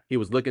then Yeah. he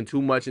was looking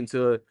too much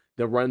into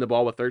the running the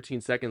ball with 13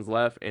 seconds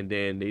left, and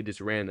then they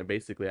just ran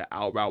basically an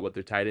out route with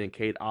their tight end,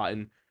 Cade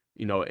Otton,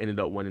 ended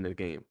up winning the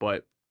game.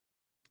 But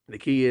the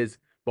key is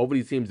both of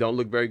these teams don't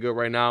look very good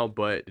right now,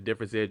 but the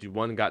difference is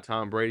one got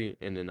Tom Brady,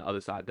 and then the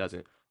other side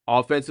doesn't.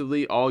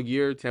 Offensively, all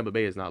year, Tampa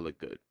Bay has not looked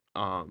good.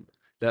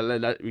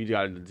 We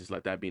gotta just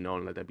let that be known,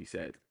 and let that be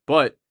said.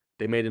 But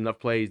they made enough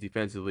plays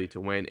defensively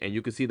to win, and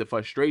you could see the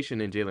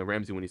frustration in Jalen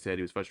Ramsey when he said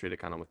he was frustrated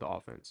kind of with the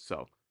offense.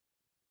 So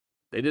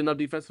they did enough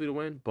defensively to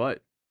win,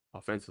 but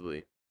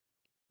offensively,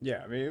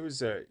 Yeah, I mean, it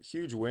was a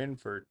huge win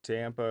for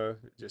Tampa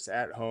just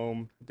at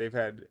home. They've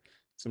had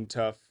some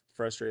tough,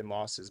 frustrating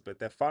losses, but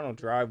that final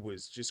drive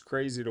was just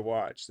crazy to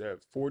watch. They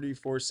have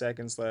 44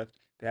 seconds left.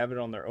 They have it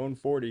on their own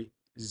 40,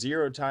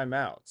 zero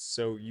timeouts.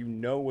 So you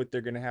know what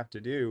they're going to have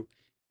to do.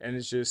 And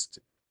it's just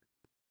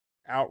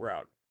out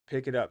route,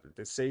 pick it up.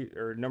 The say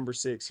or number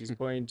 6, he's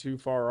playing too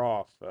far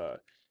off.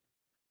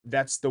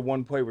 That's the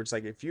one play where it's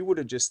like if you would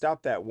have just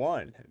stopped that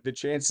one, the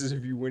chances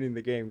of you winning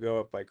the game go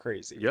up like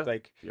crazy. yeah,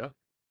 Like yeah,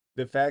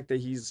 the fact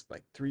that he's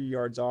like 3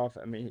 yards off,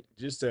 I mean,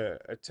 just a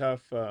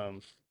tough,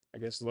 I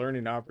guess,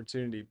 learning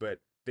opportunity, but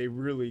they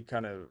really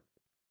kind of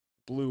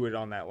blew it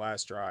on that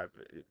last drive.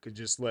 It could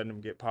just let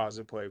them get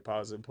positive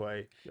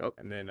play, yep.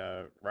 and then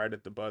right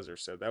at the buzzer.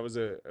 So that was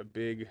a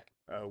big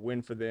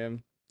win for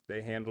them.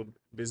 They handled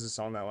business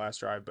on that last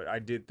drive, but I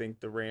did think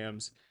the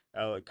Rams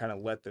kind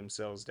of let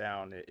themselves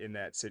down in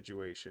that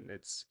situation.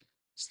 It's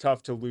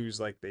tough to lose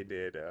like they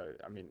did.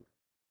 I mean,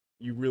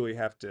 you really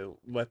have to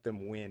let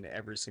them win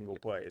every single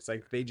play. It's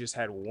like they just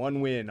had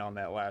one win on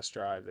that last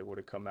drive, they would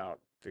have come out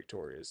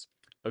victorious.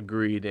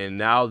 Agreed. And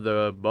now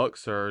the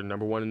Bucks are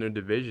number 1 in their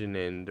division,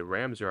 and the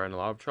Rams are in a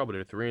lot of trouble.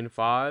 They're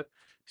 3-5.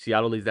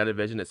 Seattle leads that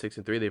division at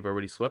 6-3. They've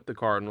already swept the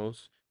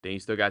Cardinals. Then you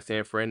still got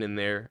San Fran in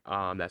there.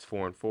 That's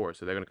 4-4.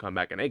 So they're gonna come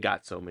back, and they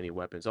got so many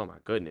weapons. Oh my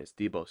goodness,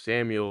 Debo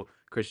Samuel,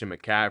 Christian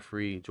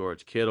McCaffrey,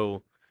 George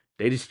Kittle.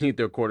 They just need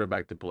their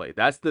quarterback to play.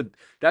 That's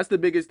the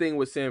biggest thing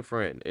with San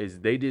Fran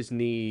is they just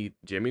need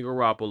Jimmy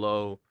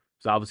Garoppolo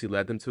So obviously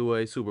led them to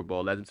a Super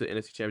Bowl, led them to the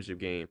NFC Championship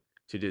game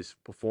to just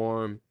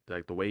perform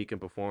like the way he can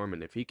perform.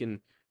 And if he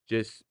can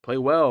just play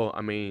well,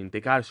 I mean,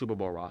 they got a Super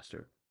Bowl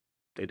roster.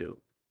 They do.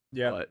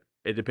 Yeah. But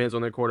it depends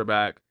on their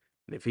quarterback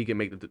and if he can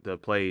make the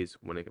plays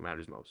when it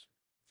matters most.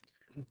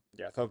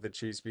 Yeah, I thought the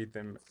Chiefs beat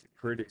them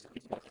pretty.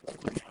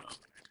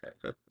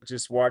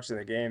 Just watching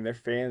the game, their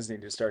fans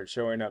need to start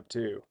showing up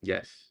too.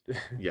 Yes.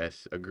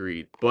 Yes,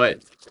 agreed.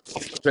 But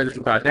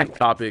transition to our next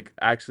topic.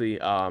 Actually,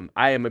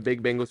 I am a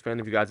big Bengals fan.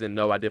 If you guys didn't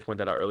know, I did point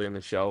that out earlier in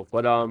the show.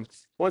 But I want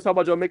to talk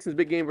about Joe Mixon's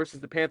big game versus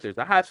the Panthers.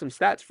 I have some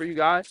stats for you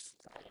guys.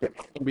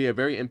 It'll be a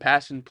very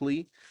impassioned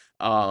plea,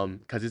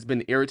 because it's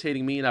been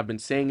irritating me, and I've been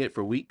saying it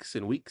for weeks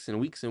and weeks and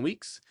weeks and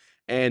weeks.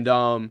 And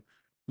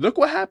look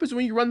what happens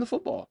when you run the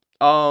football.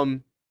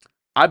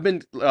 I've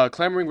been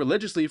clamoring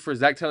religiously for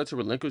Zach Taylor to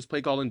relinquish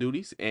play calling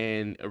duties,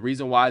 and a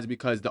reason why is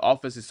because the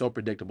offense is so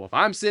predictable. If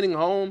I'm sitting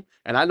home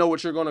and I know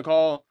what you're going to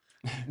call,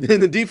 then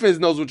the defense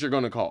knows what you're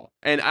going to call,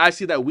 and I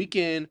see that week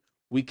in,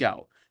 week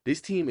out.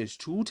 This team is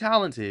too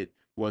talented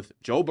with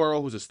Joe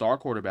Burrow, who's a star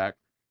quarterback.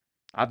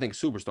 I think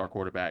superstar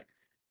quarterback.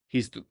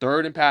 He's the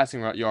third in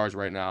passing yards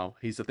right now.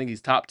 I think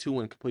he's top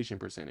 2 in completion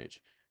percentage.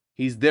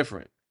 He's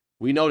different.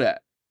 We know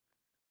that.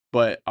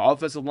 But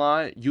offensive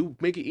line, you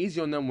make it easy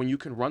on them when you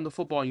can run the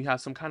football and you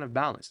have some kind of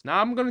balance. Now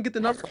I'm gonna get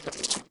the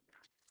numbers.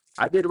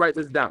 I did write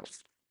this down.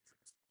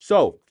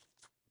 So,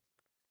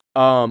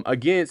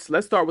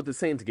 let's start with the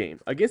Saints game.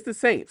 Against the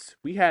Saints,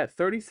 we had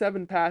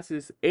 37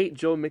 passes, 8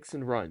 Joe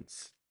Mixon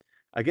runs.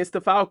 Against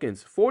the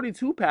Falcons,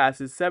 42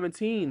 passes,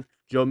 17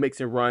 Joe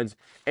Mixon runs.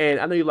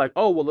 And I know you're like,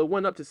 oh, well, it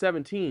went up to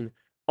 17.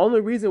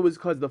 Only reason was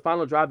because the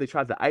final drive, they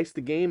tried to ice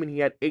the game, and he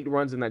had 8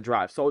 runs in that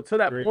drive. So to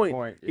that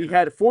point, he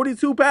had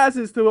 42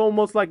 passes to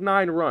almost like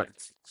 9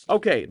 runs.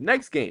 Okay,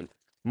 next game,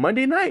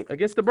 Monday night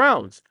against the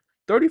Browns.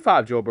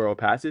 35 Joe Burrow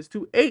passes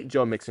to 8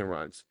 Joe Mixon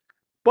runs.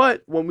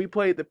 But when we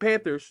played the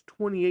Panthers,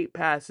 28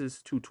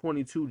 passes to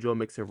 22 Joe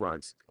Mixon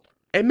runs.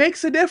 It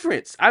makes a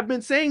difference. I've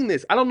been saying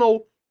this. I don't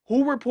know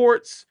who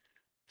reports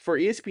for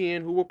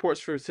ESPN, who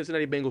reports for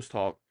Cincinnati Bengals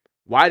Talk,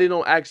 why they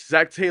don't ask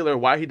Zach Taylor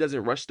why he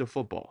doesn't rush the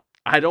football.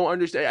 I don't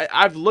understand.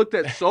 I've looked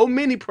at so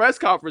many press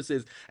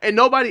conferences and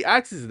nobody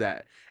asks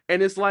that.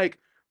 And it's like,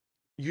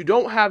 you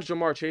don't have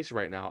Jamar Chase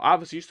right now.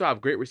 Obviously, you still have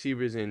great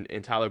receivers in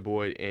Tyler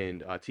Boyd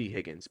and T.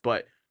 Higgins,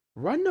 but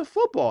run the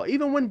football.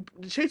 Even when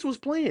Chase was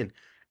playing,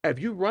 if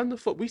you run the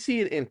foot, we see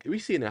it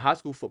in high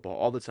school football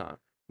all the time.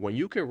 When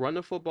you can run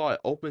the football,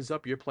 it opens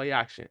up your play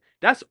action.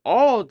 That's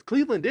all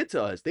Cleveland did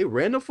to us. They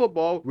ran the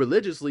football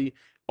religiously,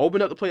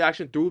 opened up the play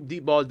action, threw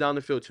deep balls down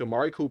the field to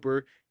Amari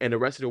Cooper and the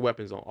rest of the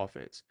weapons on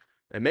offense.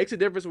 It makes a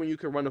difference when you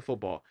can run the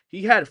football.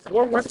 He had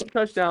 4 rushing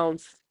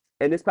touchdowns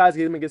in this past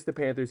game against the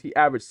Panthers. He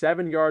averaged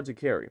 7 yards a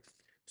carry.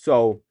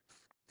 So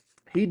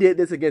he did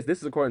this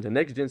is according to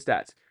Next Gen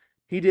Stats.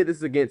 He did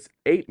this against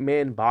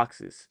 8-man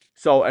boxes.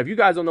 So if you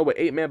guys don't know what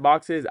 8-man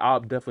box is, I'll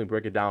definitely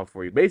break it down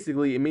for you.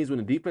 Basically, it means when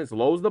the defense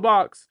loads the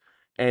box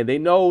and they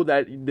know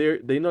that you're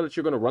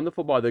going to run the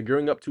football, they're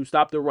gearing up to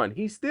stop the run.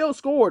 He still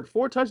scored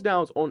 4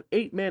 touchdowns on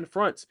 8-man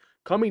fronts,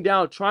 coming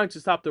down trying to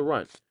stop the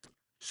run.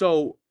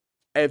 So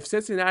if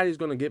Cincinnati is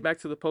going to get back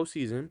to the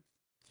postseason,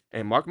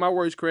 and mark my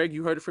words, Craig,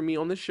 you heard it from me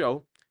on this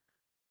show,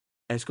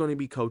 it's going to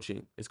be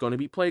coaching. It's going to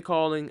be play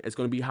calling. It's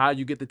going to be how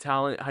you get the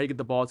talent, how you get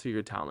the ball to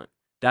your talent.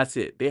 That's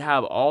it. They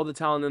have all the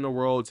talent in the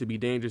world to be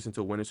dangerous and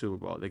to win a Super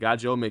Bowl. They got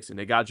Joe Mixon.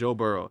 They got Joe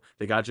Burrow.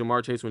 They got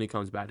Jamar Chase when he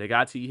comes back. They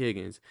got T.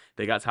 Higgins.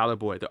 They got Tyler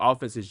Boyd. The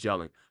offense is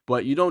gelling.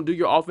 But you don't do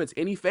your offense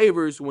any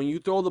favors when you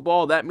throw the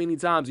ball that many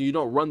times and you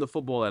don't run the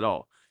football at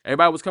all.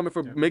 Everybody was coming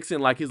for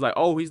Mixon like he's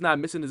not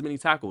missing as many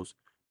tackles.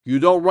 You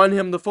don't run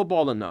him the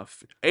football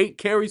enough. 8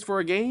 carries for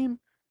a game?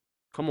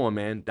 Come on,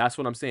 man. That's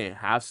what I'm saying.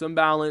 Have some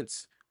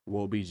balance.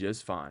 We'll be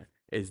just fine.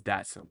 It's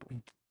that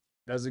simple.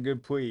 That's a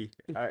good plea.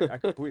 I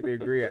completely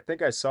agree. I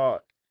think I saw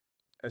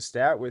a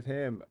stat with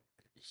him.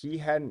 He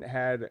hadn't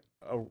had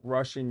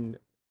he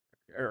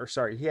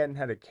hadn't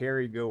had a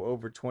carry go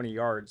over 20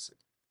 yards,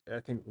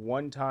 I think,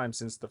 one time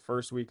since the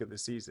first week of the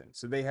season.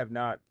 So they have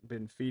not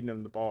been feeding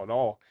him the ball at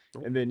all.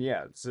 And then,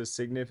 yeah, it's a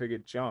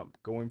significant jump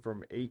going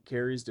from 8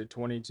 carries to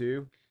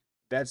 22.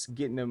 That's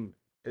getting him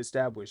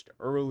established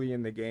early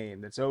in the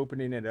game. That's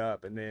opening it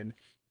up. And then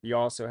he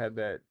also had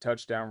that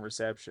touchdown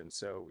reception.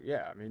 So,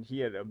 yeah, I mean, he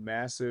had a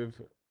massive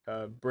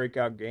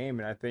breakout game.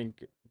 And I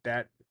think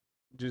that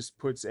just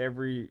puts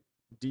every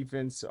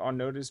defense on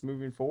notice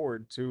moving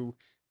forward to,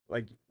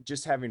 like,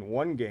 just having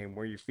one game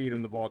where you feed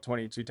him the ball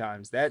 22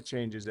 times. That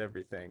changes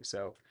everything.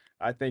 So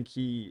I think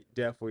he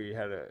definitely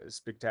had a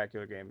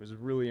spectacular game. It was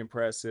really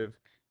impressive.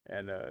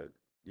 And,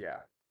 yeah,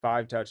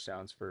 5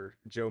 touchdowns for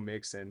Joe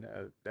Mixon.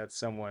 That's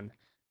someone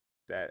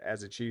that,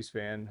 as a Chiefs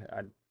fan,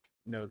 I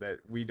know that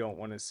we don't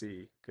want to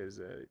see, because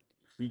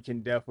he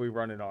can definitely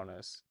run it on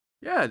us.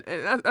 Yeah,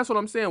 and that's what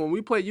I'm saying. When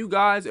we play you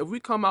guys, if we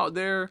come out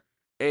there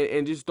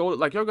and just throw it,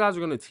 like your guys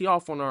are going to tee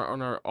off on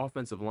our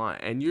offensive line,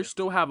 and you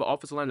still have an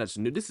offensive line that's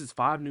new. This is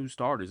 5 new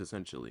starters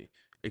essentially,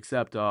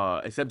 except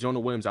Jonah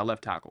Williams, our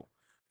left tackle.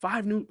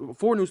 4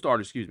 new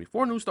starters, excuse me,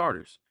 4 new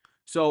starters.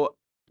 So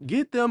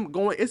Get them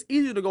going. It's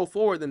easier to go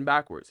forward than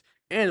backwards.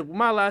 And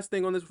my last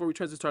thing on this before we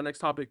transition to our next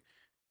topic,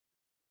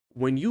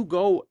 when you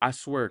go, I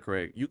swear,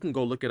 Craig, you can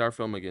go look at our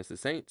film against the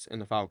Saints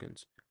and the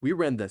Falcons. We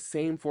ran the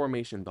same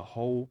formation the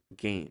whole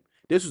game.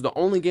 This was the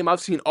only game I've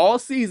seen all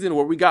season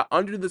where we got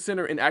under the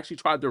center and actually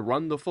tried to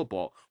run the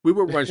football. We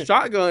would run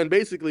shotgun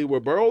basically where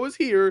Burrow is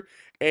here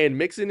and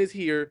Mixon is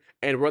here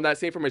and run that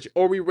same formation.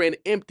 Or we ran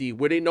empty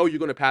where they know you're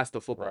going to pass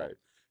the football. Right.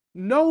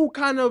 No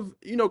kind of,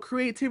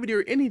 creativity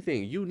or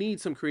anything. You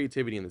need some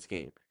creativity in this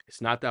game.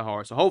 It's not that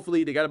hard. So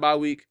hopefully they got a bye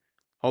week.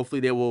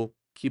 Hopefully they will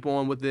keep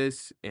on with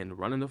this and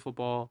running the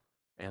football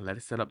and let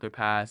it set up their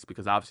pass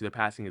because obviously their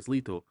passing is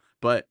lethal.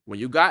 But when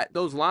you got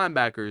those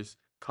linebackers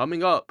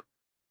coming up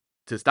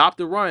to stop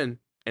the run,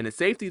 and the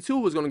safety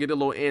too is going to get a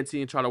little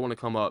antsy and try to want to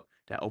come up,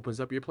 that opens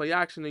up your play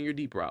action and your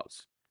deep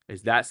routes.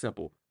 It's that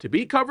simple. To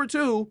beat cover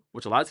two,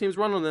 which a lot of teams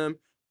run on them,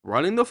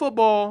 running the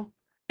football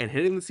and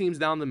hitting the seams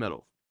down the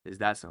middle is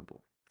that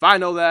simple. If I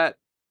know that,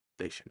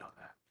 they should know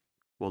that.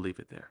 We'll leave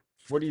it there.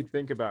 What do you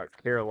think about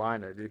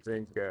Carolina? Do you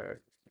think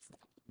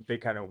they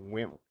kind of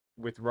went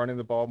with running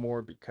the ball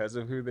more because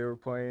of who they were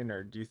playing,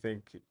 or do you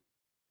think it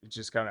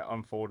just kind of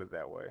unfolded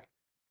that way?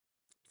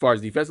 As far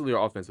as defensively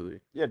or offensively?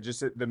 Yeah, just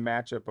the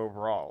matchup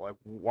overall. Like,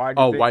 why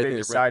do you Oh, think why do they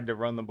you think they ran? decided to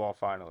run the ball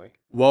finally?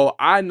 Well,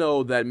 I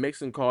know that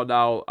Mixon called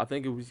out, I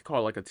think it was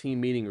called like a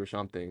team meeting or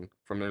something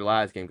from their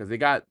last game because they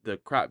got the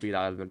crap beat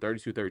out of them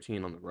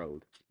 32-13 on the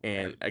road.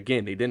 And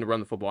again, they didn't run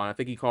the football. And I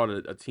think he called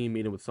a team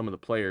meeting with some of the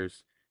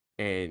players.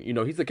 And,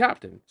 he's the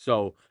captain.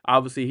 So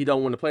obviously he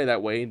don't want to play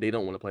that way. They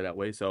don't want to play that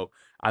way. So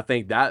I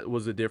think that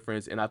was the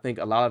difference. And I think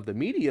a lot of the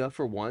media,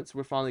 for once,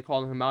 were finally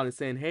calling him out and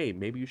saying, hey,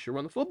 maybe you should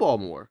run the football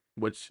more,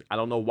 which I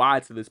don't know why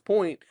to this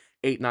point,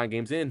 8, 9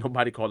 games in,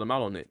 nobody called him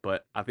out on it.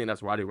 But I think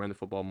that's why they ran the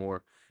football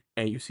more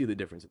and you see the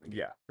difference in the game.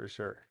 Yeah, for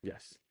sure.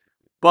 Yes.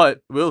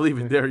 But we'll leave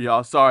it there,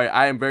 y'all. Sorry,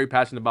 I am very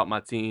passionate about my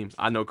team.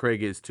 I know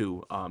Craig is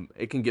too.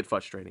 It can get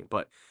frustrating,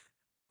 but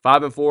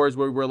 5-4 is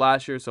where we were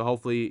last year, so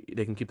hopefully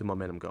they can keep the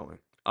momentum going.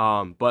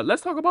 But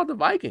let's talk about the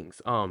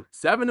Vikings.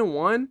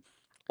 7-1,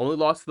 only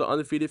lost to the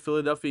undefeated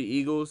Philadelphia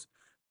Eagles.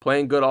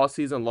 Playing good all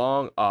season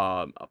long.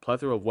 A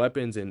plethora of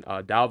weapons and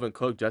Dalvin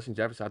Cook, Justin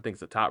Jefferson, I think is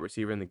the top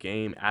receiver in the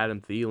game.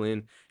 Adam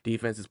Thielen,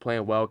 defense is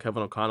playing well.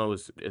 Kevin O'Connell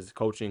is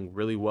coaching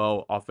really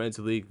well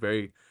offensively.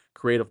 Very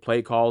creative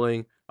play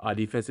calling.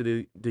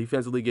 Defensively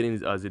getting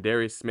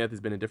Zadarius Smith has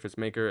been a difference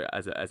maker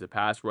as a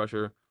pass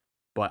rusher.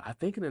 But I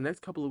think in the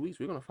next couple of weeks,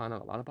 we're gonna find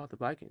out a lot about the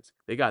Vikings.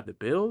 They got the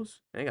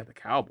Bills and they got the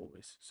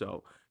Cowboys.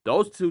 So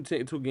those two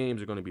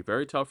games are gonna be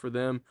very tough for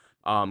them.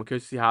 I'm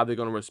curious to see how they're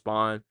gonna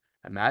respond.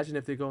 Imagine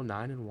if they go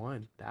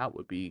 9-1. That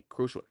would be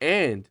crucial.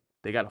 And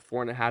they got a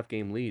 4.5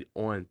 game lead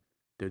on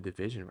their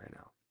division right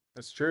now.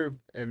 That's true.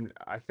 And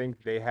I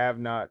think they have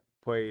not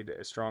played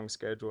a strong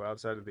schedule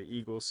outside of the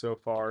Eagles so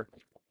far.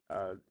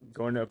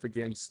 Going up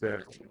against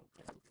the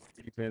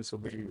defense will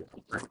be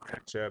a great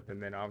matchup,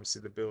 and then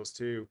obviously the Bills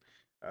too.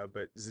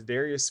 But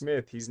Zadarius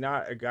Smith, he's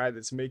not a guy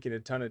that's making a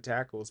ton of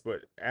tackles,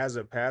 but as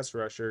a pass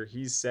rusher,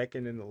 he's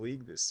second in the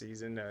league this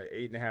season,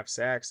 8.5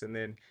 sacks. And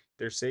then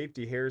their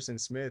safety, Harrison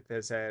Smith,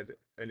 has had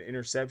an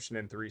interception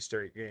in 3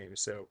 straight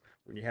games. So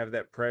when you have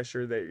that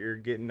pressure that you're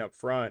getting up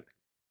front,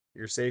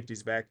 your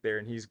safety's back there,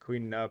 and he's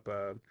cleaning up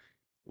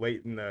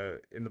late in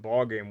the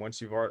ball game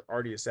once you've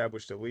already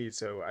established a lead.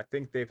 So I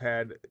think they've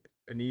had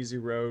an easy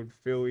road.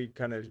 Philly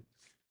kind of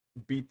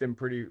beat them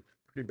pretty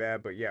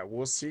bad, but yeah,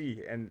 we'll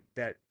see. And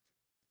that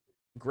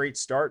great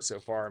start so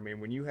far. I mean,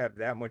 when you have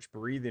that much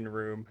breathing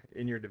room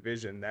in your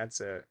division,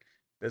 that's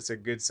a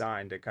good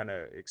sign to kind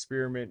of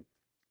experiment,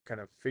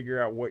 kind of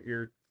figure out what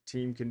your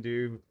team can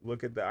do,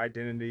 look at the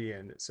identity,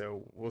 and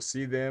so we'll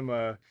see them.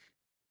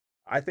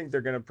 I think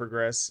they're going to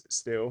progress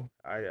still.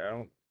 I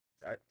don't.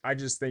 I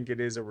just think it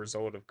is a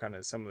result of kind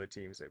of some of the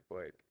teams they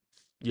played.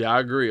 Yeah, I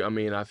agree. I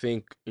mean, I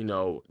think,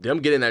 them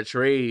getting that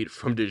trade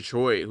from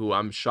Detroit, who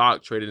I'm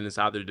shocked traded in this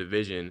out of their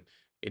division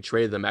and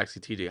traded them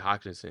actually TJ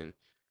Hawkinson.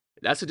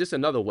 That's just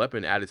another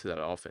weapon added to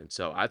that offense.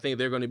 So I think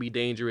they're going to be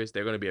dangerous.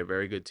 They're going to be a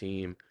very good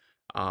team.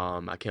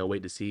 I can't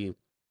wait to see,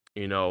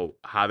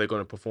 how they're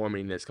going to perform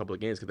in the next couple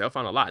of games because they'll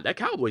find a lot. That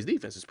Cowboys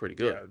defense is pretty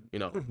good.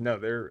 Yeah, no,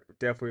 they're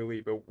definitely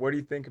elite. But what do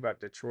you think about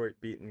Detroit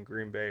beating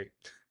Green Bay?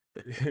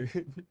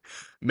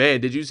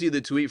 Man, did you see the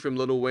tweet from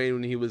Lil Wayne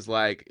when he was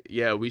like,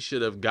 "Yeah, we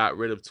should have got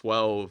rid of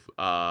 12."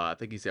 I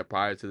think he said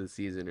prior to the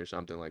season or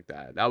something like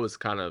that. That was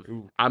kind of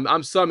Ooh,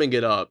 I'm summing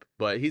it up,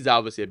 but he's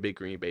obviously a big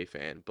Green Bay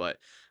fan. But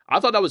I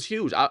thought that was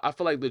huge. I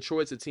feel like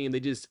Detroit's a team they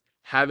just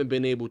haven't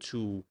been able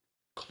to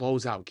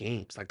close out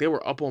games. Like they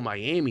were up on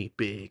Miami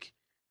big,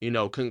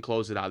 couldn't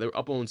close it out. They were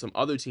up on some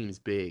other teams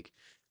big.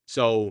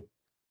 So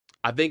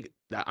I think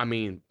that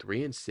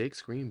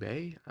 3-6 Green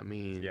Bay.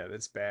 yeah,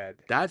 that's bad.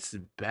 That's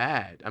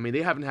bad. I mean,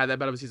 they haven't had that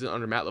bad of a season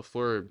under Matt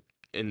LaFleur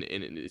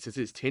since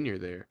his tenure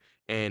there.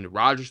 And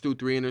Rodgers threw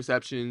 3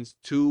 interceptions,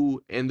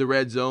 2 in the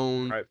red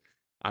zone. Right.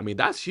 I mean,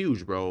 that's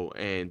huge, bro.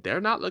 And they're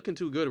not looking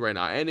too good right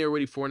now. And they're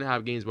already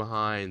 4.5 games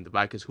behind the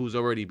Vikings, who's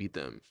already beat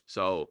them.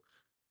 So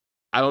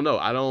I don't know.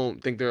 I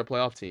don't think they're a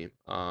playoff team.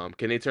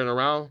 Can they turn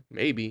around?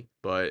 Maybe,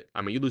 but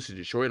I mean, you lose to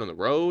Detroit on the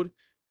road,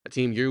 a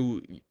team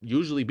you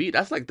usually beat.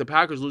 That's like the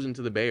Packers losing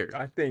to the Bears.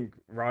 I think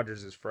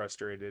Rodgers is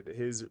frustrated.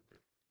 His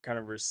kind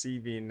of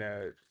receiving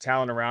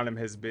talent around him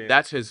has been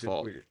That's his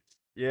fault. depleted.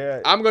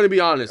 Yeah, I'm gonna be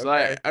honest.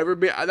 okay.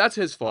 That's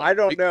his fault. I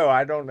don't know.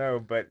 I don't know,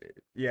 but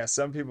yeah,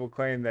 some people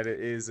claim that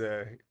it is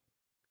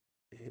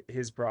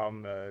his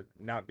problem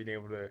not being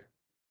able to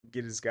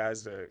get his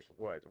guys to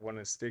want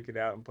to stick it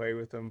out and play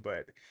with him.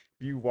 But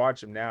if you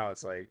watch him now,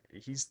 it's like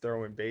he's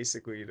throwing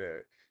basically to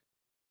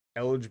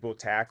eligible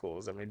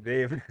tackles. I mean,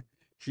 they've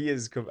he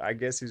is. I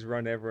guess he's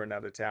run everyone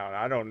out of town.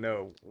 I don't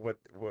know what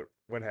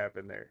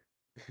happened there.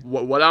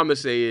 What I'm gonna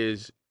say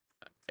is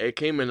it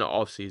came in the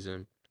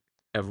offseason.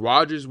 If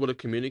Rodgers would have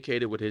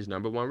communicated with his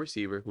number one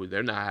receiver, who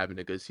they're not having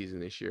a good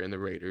season this year in the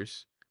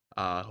Raiders,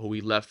 who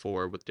he left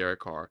for with Derek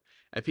Carr,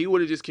 if he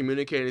would have just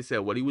communicated and said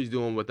what he was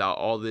doing without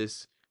all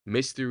this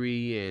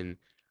mystery and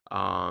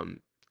kind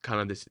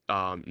of this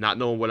not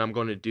knowing what I'm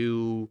going to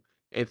do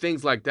and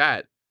things like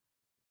that,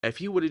 if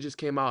he would have just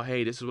came out,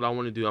 hey, this is what I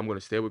want to do, I'm going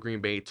to stay with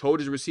Green Bay, told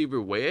his receiver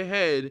way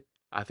ahead,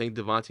 I think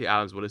Devontae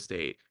Adams would have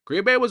stayed.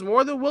 Green Bay was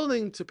more than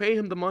willing to pay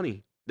him the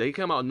money. They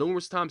come out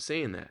numerous times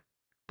saying that.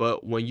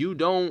 But when you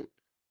don't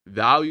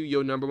value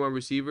your number one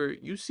receiver,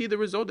 you see the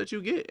result that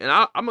you get. And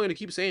I'm going to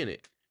keep saying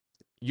it.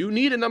 You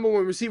need a number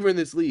one receiver in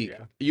this league.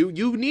 Yeah.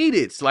 You need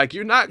it. Like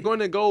you're not going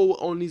to go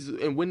on these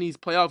and win these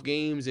playoff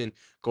games and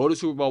go to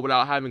Super Bowl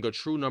without having a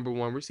true number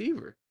one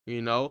receiver.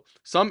 You know,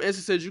 some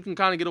instances you can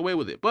kind of get away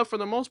with it, but for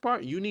the most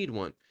part, you need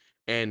one.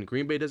 And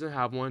Green Bay doesn't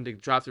have one. They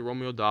drafted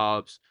Romeo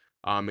Dobbs.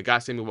 It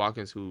got Sammy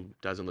Watkins, who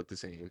doesn't look the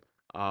same.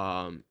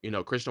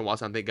 Christian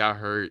Watson I think got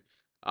hurt.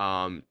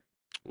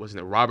 Wasn't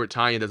it Robert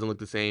Tonyan doesn't look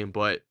the same,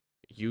 but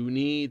you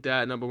need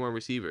that number one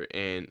receiver.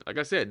 And like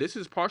I said, this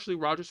is partially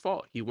Rodgers'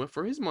 fault. He went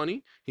for his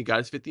money. He got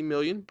his $50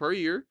 million per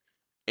year,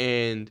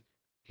 and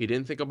he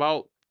didn't think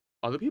about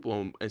other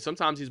people. And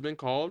sometimes he's been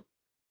called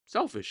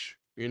selfish.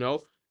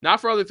 Not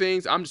for other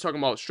things. I'm just talking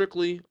about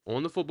strictly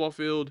on the football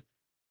field.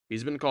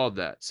 He's been called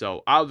that.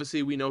 So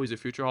obviously, we know he's a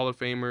future Hall of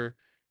Famer.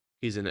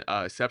 He's an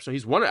exceptional.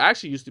 He's one.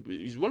 Actually, used to be.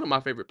 He's one of my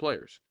favorite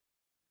players.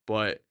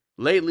 But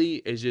lately,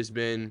 it's just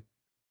been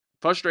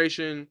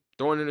frustration,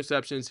 throwing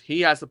interceptions. He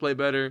has to play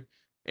better.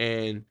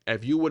 And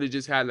if you would have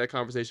just had that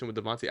conversation with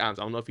Devontae Adams,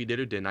 I don't know if he did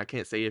or didn't. I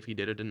can't say if he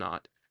did or did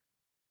not.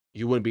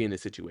 You wouldn't be in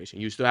this situation.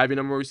 You still have your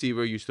number one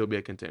receiver. You still be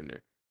a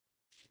contender.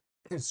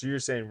 So you're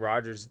saying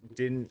Rodgers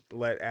didn't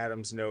let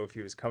Adams know if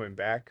he was coming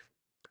back?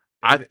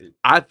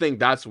 I think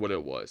that's what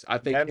it was. I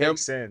think that him.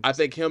 makes sense. I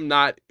think him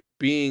not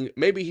being.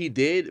 Maybe he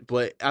did,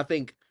 but I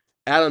think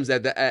Adams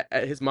at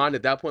his mind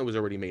at that point was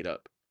already made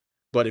up.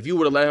 But if you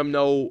would have let him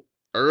know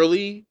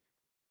early,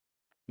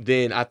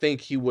 then I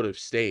think he would have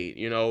stayed.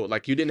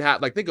 Like you didn't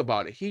have think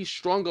about it. He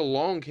strung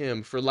along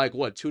him for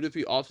 2 to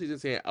 3 off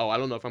seasons saying, "Oh, I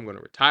don't know if I'm going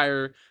to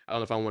retire. I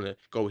don't know if I want to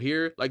go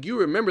here." Like you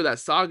remember that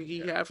saga he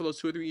had for those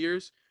 2 or 3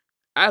 years.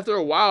 After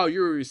a while,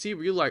 you're a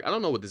receiver. You're like, I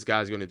don't know what this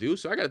guy's going to do,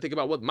 so I got to think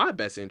about what my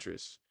best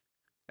interest.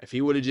 If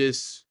he would have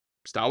just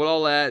stopped with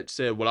all that,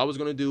 said what I was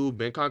going to do,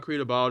 been concrete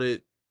about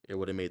it, it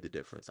would have made the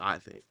difference. I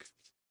think.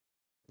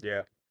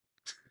 Yeah.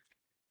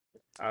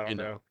 I don't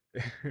know.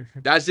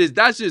 That's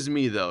just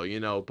me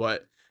though.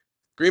 But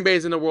Green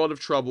Bay's in the world of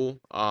trouble.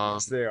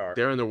 Yes, they are.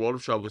 They're in the world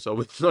of trouble, so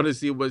we're going to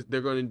see what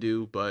they're going to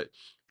do. But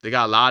they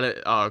got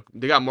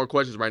they got more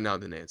questions right now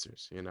than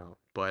answers.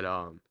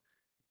 But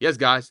yes,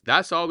 guys,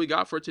 that's all we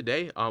got for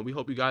today. We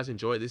hope you guys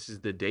enjoyed. This is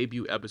the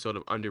debut episode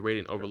of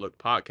Underrated and Overlooked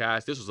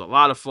podcast. This was a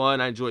lot of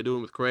fun. I enjoyed doing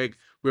it with Craig.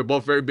 We're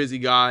both very busy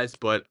guys,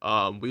 but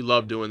we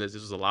love doing this.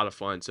 This was a lot of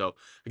fun. So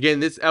again,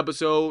 this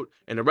episode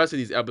and the rest of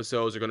these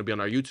episodes are going to be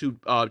on our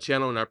YouTube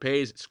channel and our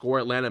page, Score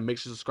Atlanta. Make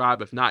sure to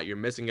subscribe. If not, you're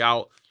missing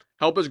out.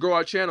 Help us grow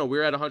our channel.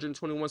 We're at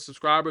 121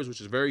 subscribers, which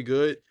is very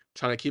good.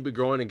 Trying to keep it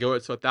growing and go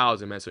it to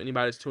 1,000, man. So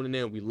anybody that's tuning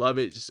in, we love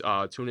it. Just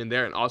tune in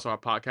there. And also our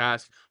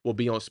podcast will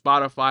be on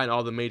Spotify and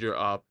all the major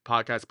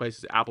podcast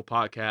places, Apple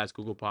Podcasts,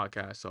 Google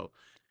Podcasts. So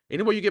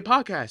anywhere you get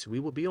podcasts, we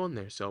will be on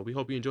there. So we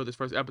hope you enjoyed this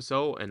first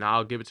episode, and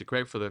I'll give it to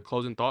Craig for the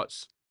closing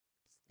thoughts.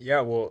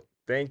 Yeah, well,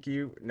 thank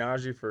you,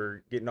 Najee,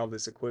 for getting all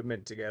this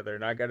equipment together.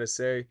 And I got to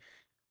say,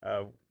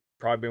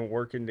 probably been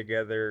working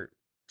together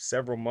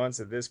several months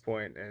at this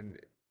point, and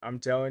I'm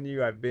telling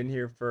you, I've been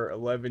here for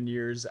 11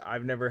 years.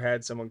 I've never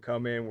had someone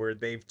come in where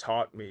they've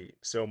taught me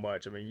so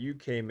much. I mean, you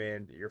came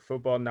in, your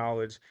football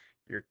knowledge,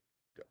 you're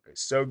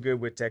so good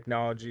with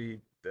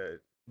technology, the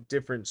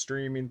different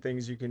streaming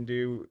things you can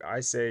do. I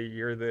say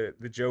you're the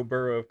Joe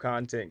Burrow of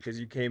content because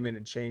you came in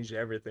and changed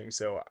everything.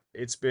 So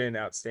it's been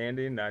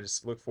outstanding. And I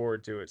just look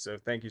forward to it. So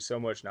thank you so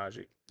much,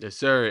 Najee. Yes,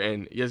 sir.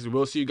 And yes,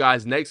 we'll see you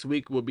guys next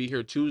week. We'll be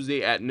here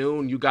Tuesday at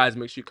noon. You guys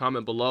make sure you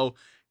comment below.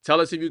 Tell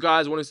us if you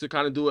guys want us to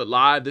kind of do it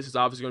live. This is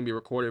obviously going to be a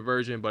recorded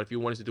version, but if you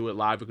want us to do it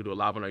live, we could do it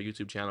live on our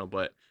YouTube channel.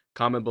 But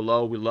comment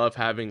below. We love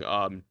having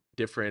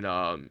different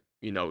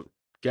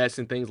guests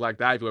and things like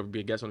that. If you ever be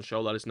a guest on the show,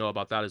 let us know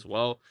about that as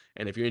well.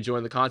 And if you're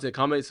enjoying the content,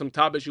 comment some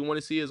topics you want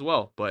to see as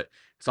well. But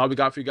that's all we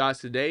got for you guys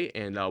today,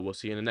 and we'll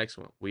see you in the next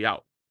one. We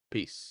out.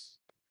 Peace.